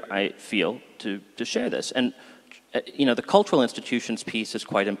eager, I feel, to share this. And the cultural institutions piece is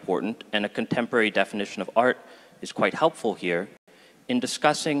quite important, and a contemporary definition of art is quite helpful here in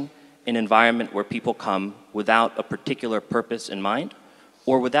discussing an environment where people come without a particular purpose in mind,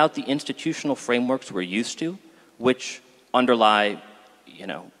 or without the institutional frameworks we're used to, which underlie,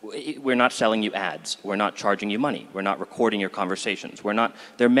 we're not selling you ads, we're not charging you money, we're not recording your conversations,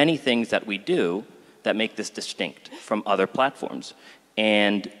 there are many things that we do that make this distinct from other platforms.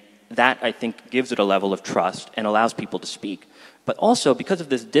 And that, I think, gives it a level of trust and allows people to speak. But also, because of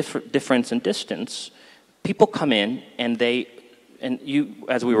this difference in distance, people come in and you,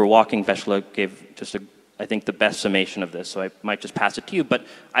 as we were walking, Vesla gave just I think the best summation of this, so I might just pass it to you, but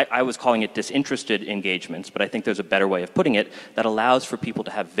I was calling it disinterested engagements, but I think there's a better way of putting it that allows for people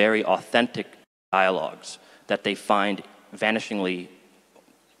to have very authentic dialogues that they find vanishingly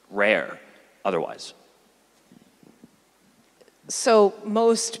rare otherwise. So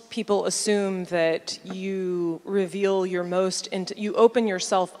most people assume that you reveal you open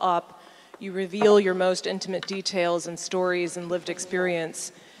yourself up, you reveal your most intimate details and stories and lived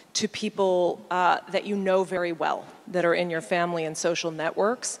experience to people that you know very well, that are in your family and social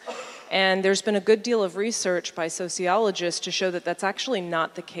networks. And there's been a good deal of research by sociologists to show that that's actually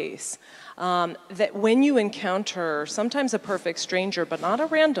not the case. That when you encounter sometimes a perfect stranger, but not a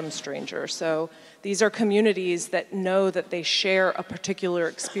random stranger, so these are communities that know that they share a particular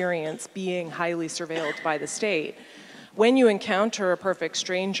experience being highly surveilled by the state. When you encounter a perfect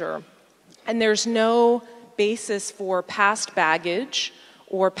stranger, and there's no basis for past baggage,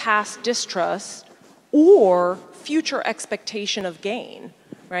 or past distrust, or future expectation of gain,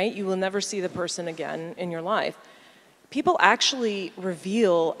 right? You will never see the person again in your life. People actually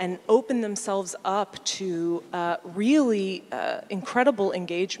reveal and open themselves up to really incredible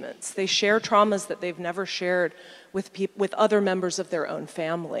engagements. They share traumas that they've never shared with other members of their own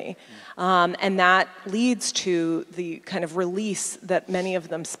family. And that leads to the kind of release that many of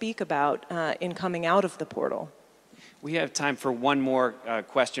them speak about in coming out of the portal. We have time for one more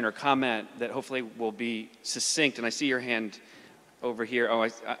question or comment that hopefully will be succinct, and I see your hand over here.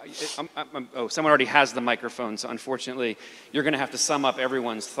 Someone already has the microphone, so unfortunately you're going to have to sum up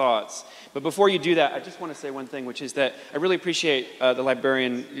everyone's thoughts. But before you do that, I just want to say one thing, which is that I really appreciate the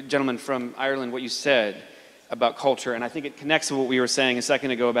librarian gentleman from Ireland, what you said about culture, and I think it connects to what we were saying a second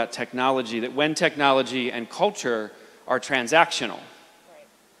ago about technology, that when technology and culture are transactional,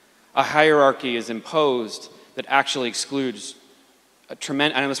 a hierarchy is imposed that actually excludes a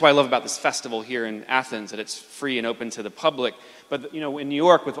tremendous, and that's what I love about this festival here in Athens, that it's free and open to the public. But in New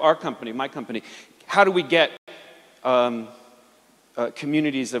York with our company, my company, how do we get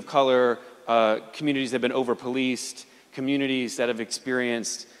communities of color, communities that have been over-policed, communities that have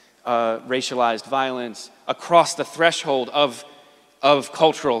experienced racialized violence across the threshold of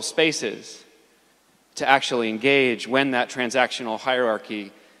cultural spaces to actually engage when that transactional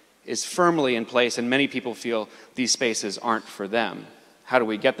hierarchy is firmly in place and many people feel these spaces aren't for them. How do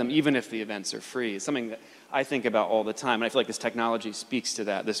we get them, even if the events are free? It's something that I think about all the time, and I feel like this technology speaks to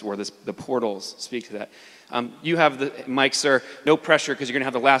that, the portals speak to that. You have the mic, sir. No pressure, because you're going to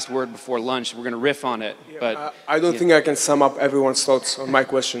have the last word before lunch. We're going to riff on it. Yeah, but I don't think I can sum up everyone's thoughts on my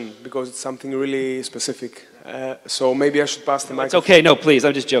question, because it's something really specific. So maybe I should pass the mic. It's okay. No, please.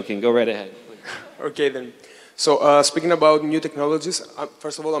 I'm just joking. Go right ahead. Okay, then. So speaking about new technologies,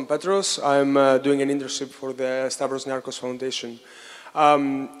 first of all, I'm Petros. I'm doing an internship for the Stavros Niarchos Foundation.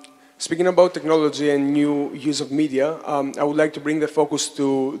 Speaking about technology and new use of media, I would like to bring the focus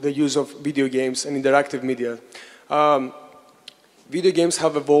to the use of video games and interactive media. Video games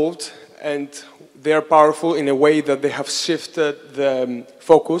have evolved and they are powerful in a way that they have shifted the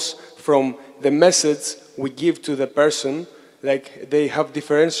focus from the message we give to the person. Like, they have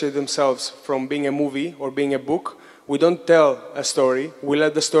differentiated themselves from being a movie or being a book. We don't tell a story. We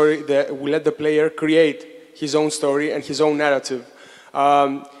let the player create his own story and his own narrative.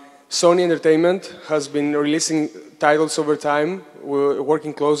 Sony Entertainment has been releasing titles over time. We're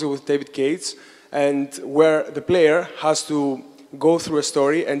working closely with David Cates, and where the player has to go through a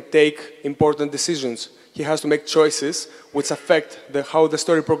story and take important decisions. He has to make choices which affect how the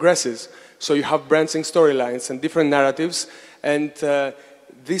story progresses. So you have branching storylines and different narratives, and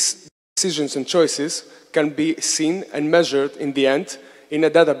these decisions and choices can be seen and measured in the end in a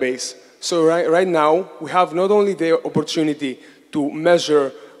database. So right now, we have not only the opportunity to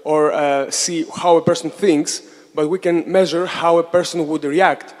measure or see how a person thinks, but we can measure how a person would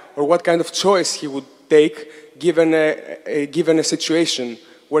react or what kind of choice he would take given a situation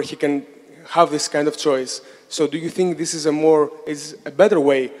where he can have this kind of choice. So do you think this is a better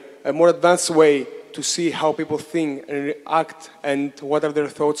way, a more advanced way to see how people think and act, and what are their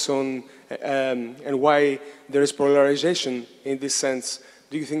thoughts on and why there is polarization in this sense?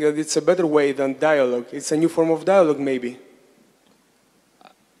 Do you think that it's a better way than dialogue? It's a new form of dialogue, maybe?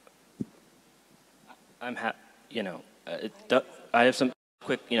 I have some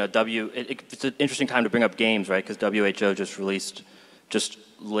quick, it's an interesting time to bring up games, right? Because WHO just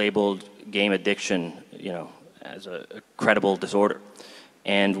labeled game addiction, as a credible disorder.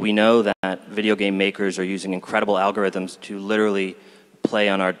 And we know that video game makers are using incredible algorithms to literally play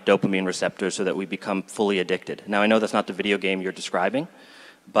on our dopamine receptors so that we become fully addicted. Now, I know that's not the video game you're describing,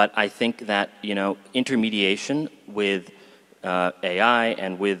 but I think that, intermediation with AI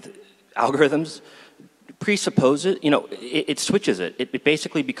and with algorithms presupposes, it switches it. It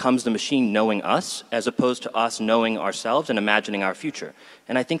basically becomes the machine knowing us as opposed to us knowing ourselves and imagining our future.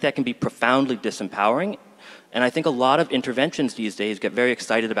 And I think that can be profoundly disempowering. And I think a lot of interventions these days get very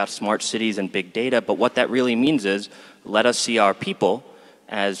excited about smart cities and big data, but what that really means is let us see our people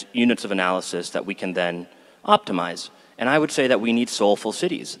as units of analysis that we can then optimize. And I would say that we need soulful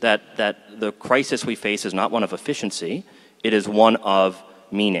cities, that the crisis we face is not one of efficiency, it is one of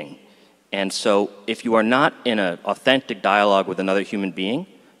meaning. And so if you are not in an authentic dialogue with another human being,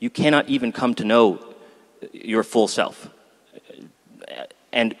 you cannot even come to know your full self.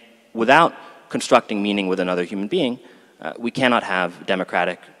 And without constructing meaning with another human being, we cannot have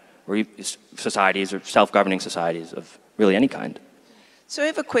democratic societies or self-governing societies of really any kind. So I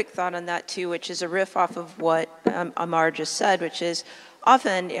have a quick thought on that too, which is a riff off of what Amar just said, which is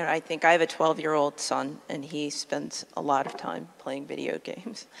often, I think I have a 12-year-old son, and he spends a lot of time playing video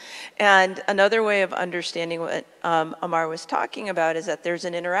games. And another way of understanding what Amar was talking about is that there's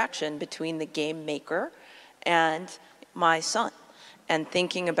an interaction between the game maker and my son, and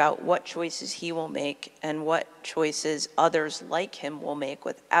thinking about what choices he will make and what choices others like him will make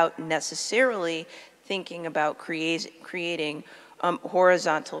without necessarily thinking about creating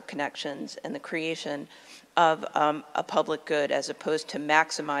horizontal connections and the creation of a public good as opposed to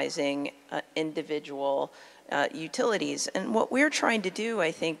maximizing individual utilities. And what we're trying to do,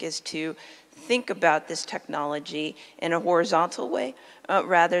 I think, is to think about this technology in a horizontal way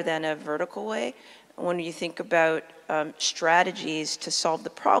rather than a vertical way. When you think about strategies to solve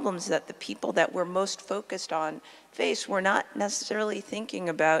the problems that the people that we're most focused on face, we're not necessarily thinking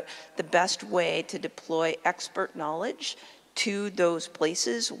about the best way to deploy expert knowledge to those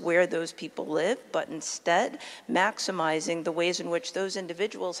places where those people live, but instead maximizing the ways in which those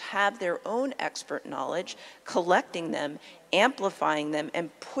individuals have their own expert knowledge, collecting them, amplifying them, and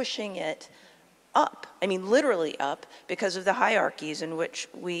pushing it up. I mean, literally up, because of the hierarchies in which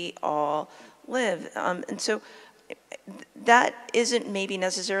we all live. And so that isn't maybe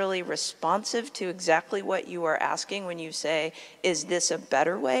necessarily responsive to exactly what you are asking when you say, is this a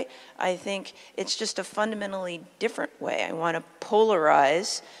better way? I think it's just a fundamentally different way. I want to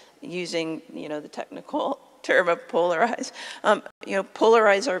polarize, using, you know, the technical term of polarize, you know,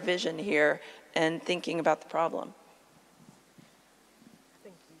 polarize our vision here and thinking about the problem.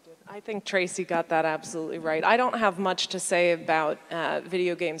 I think Tracey got that absolutely right. I don't have much to say about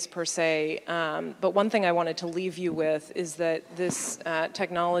video games per se, but one thing I wanted to leave you with is that this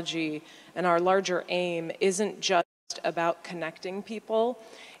technology and our larger aim isn't just about connecting people.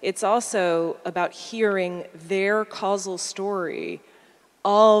 It's also about hearing their causal story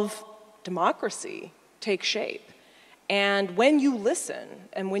of democracy take shape. And when you listen,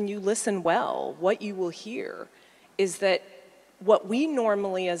 and when you listen well, what you will hear is that what we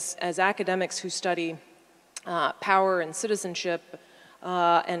normally, as academics who study power and citizenship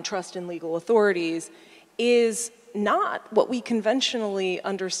and trust in legal authorities, is not what we conventionally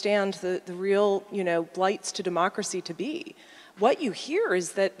understand the real, you know, blights to democracy to be. What you hear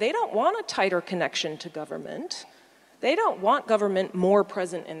is that they don't want a tighter connection to government. They don't want government more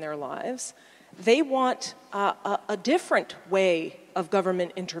present in their lives. They want a different way of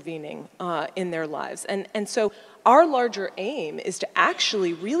government intervening in their lives. And so our larger aim is to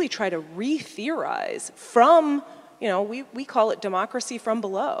actually really try to re-theorize from, you know, we call it democracy from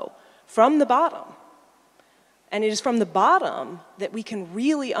below, from the bottom. And it is from the bottom that we can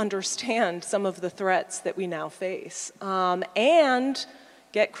really understand some of the threats that we now face and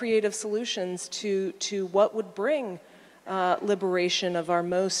get creative solutions to what would bring liberation of our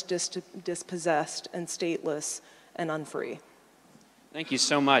most dispossessed and stateless and unfree. Thank you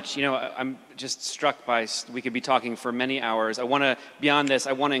so much. You know, I'm just struck by, we could be talking for many hours. I want to, beyond this,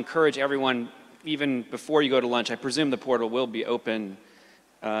 I want to encourage everyone, even before you go to lunch, I presume the portal will be open.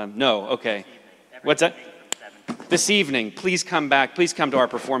 No, okay. What's that? This evening, please come back. Please come to our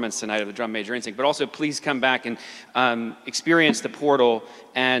performance tonight of the Drum Major Instinct, but also please come back and experience the portal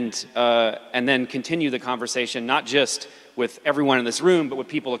and then continue the conversation, not just with everyone in this room, but with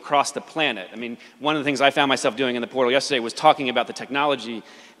people across the planet. I mean, one of the things I found myself doing in the portal yesterday was talking about the technology,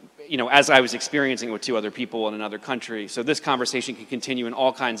 you know, as I was experiencing it with 2 other people in another country. So this conversation can continue in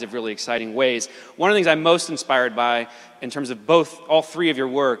all kinds of really exciting ways. One of the things I'm most inspired by, in terms of all 3 of your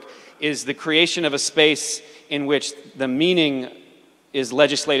work, is the creation of a space in which the meaning is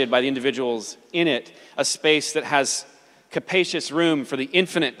legislated by the individuals in it, a space that has capacious room for the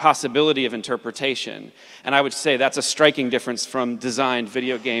infinite possibility of interpretation. And I would say that's a striking difference from designed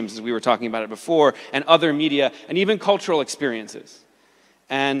video games, as we were talking about it before, and other media, and even cultural experiences.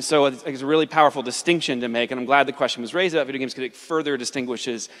 And so it's a really powerful distinction to make, and I'm glad the question was raised about video games because it further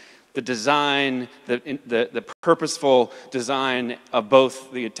distinguishes the design, the purposeful design of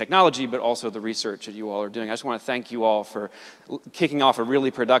both the technology but also the research that you all are doing. I just want to thank you all for kicking off a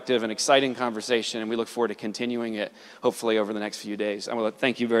really productive and exciting conversation, and we look forward to continuing it, hopefully, over the next few days. I want to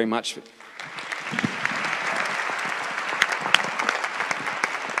thank you very much.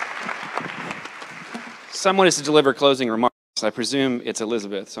 Someone is to deliver closing remarks. I presume it's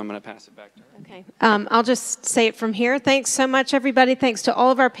Elizabeth, so I'm going to pass it back to her. Okay. I'll just say it from here. Thanks so much, everybody. Thanks to all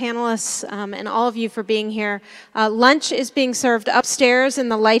of our panelists and all of you for being here. Lunch is being served upstairs in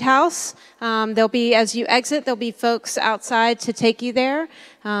the lighthouse. There'll be, as you exit, there'll be folks outside to take you there.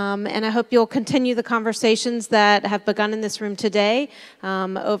 And I hope you'll continue the conversations that have begun in this room today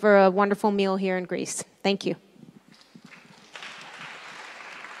over a wonderful meal here in Greece. Thank you.